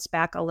kind of bounce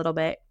back a little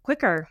bit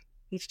quicker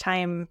each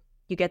time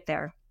you get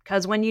there.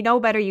 Because when you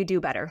know better, you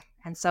do better.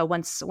 And so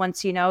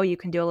once you know, you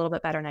can do a little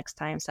bit better next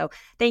time. So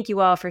thank you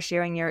all for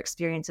sharing your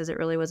experiences. It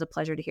really was a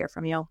pleasure to hear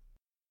from you.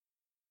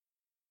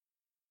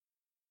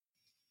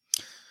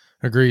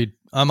 Agreed.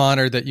 I'm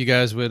honored that you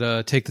guys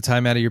would take the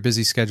time out of your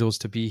busy schedules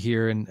to be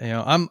here. And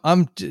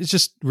I'm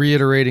just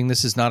reiterating,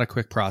 this is not a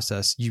quick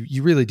process.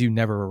 You really do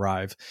never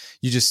arrive.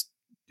 You just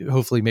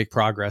hopefully make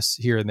progress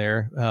here and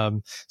there,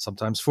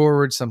 sometimes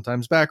forward,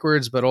 sometimes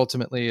backwards, but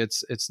ultimately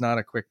it's not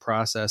a quick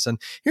process. And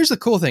here's the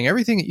cool thing: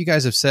 everything that you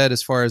guys have said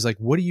as far as like,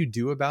 what do you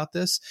do about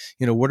this?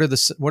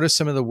 What are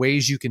some of the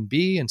ways you can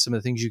be and some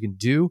of the things you can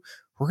do?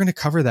 We're going to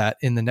cover that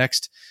in the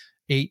next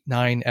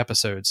 8-9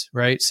 episodes,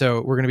 right?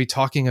 So we're going to be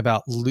talking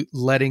about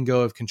letting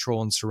go of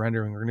control and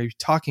surrendering. We're going to be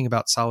talking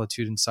about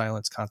solitude and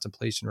silence,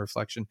 contemplation,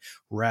 reflection,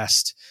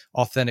 rest,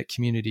 authentic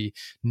community,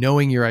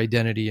 knowing your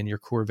identity and your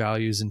core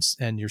values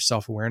and your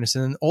self-awareness,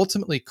 and then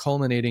ultimately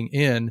culminating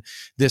in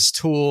this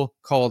tool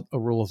called a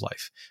rule of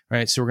life,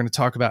 right? So we're going to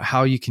talk about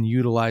how you can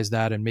utilize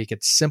that and make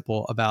it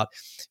simple about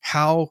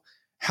how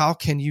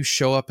can you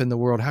show up in the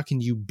world? How can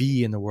you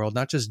be in the world?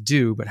 Not just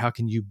do, but how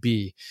can you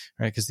be,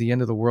 right? Because at the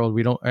end of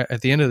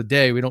the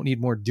day, we don't need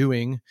more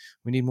doing.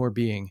 We need more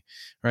being,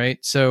 right?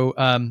 So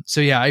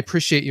yeah, I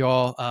appreciate you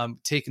all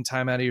taking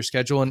time out of your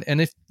schedule. And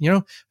if,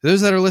 for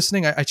those that are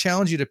listening, I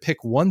challenge you to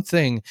pick one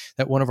thing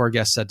that one of our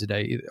guests said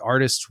today,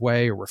 artist's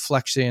way or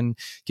reflection,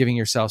 giving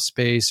yourself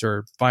space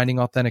or finding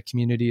authentic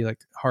community,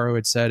 like Haro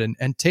had said,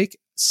 and take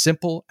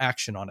simple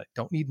action on it.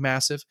 Don't need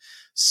massive,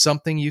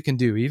 something you can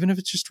do, even if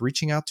it's just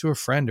reaching out to a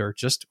friend or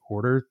just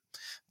order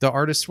the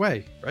artist's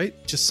way, right?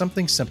 Just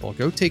something simple.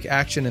 Go take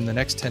action in the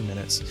next 10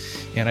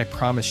 minutes. And I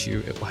promise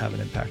you it will have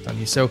an impact on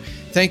you. So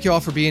thank you all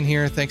for being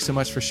here. Thanks so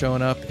much for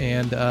showing up.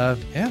 And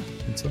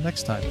until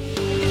next time.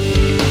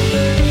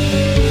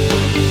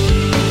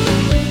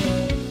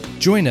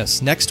 Join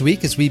us next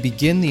week as we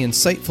begin the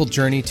insightful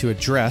journey to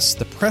address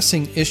the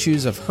pressing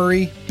issues of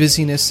hurry,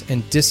 busyness,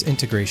 and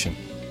disintegration.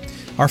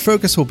 Our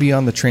focus will be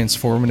on the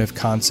transformative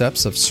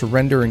concepts of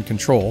surrender and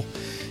control,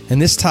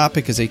 and this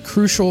topic is a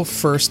crucial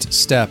first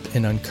step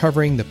in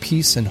uncovering the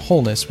peace and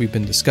wholeness we've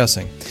been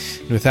discussing.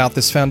 And without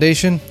this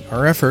foundation,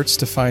 our efforts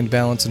to find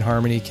balance and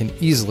harmony can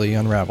easily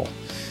unravel.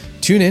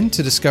 Tune in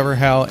to discover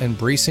how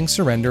embracing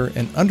surrender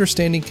and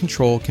understanding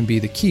control can be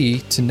the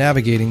key to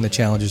navigating the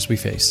challenges we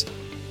face.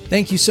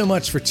 Thank you so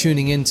much for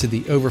tuning in to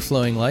The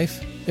Overflowing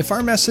Life. If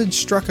our message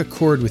struck a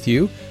chord with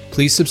you,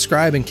 please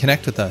subscribe and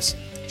connect with us.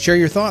 Share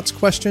your thoughts,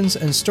 questions,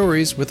 and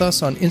stories with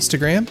us on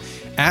Instagram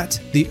at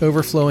The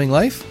Overflowing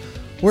Life,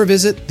 or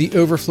visit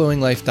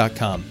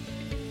theoverflowinglife.com.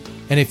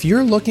 And if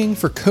you're looking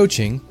for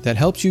coaching that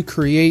helps you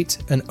create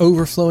an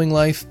overflowing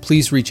life,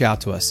 please reach out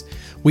to us.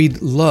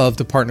 We'd love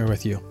to partner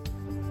with you.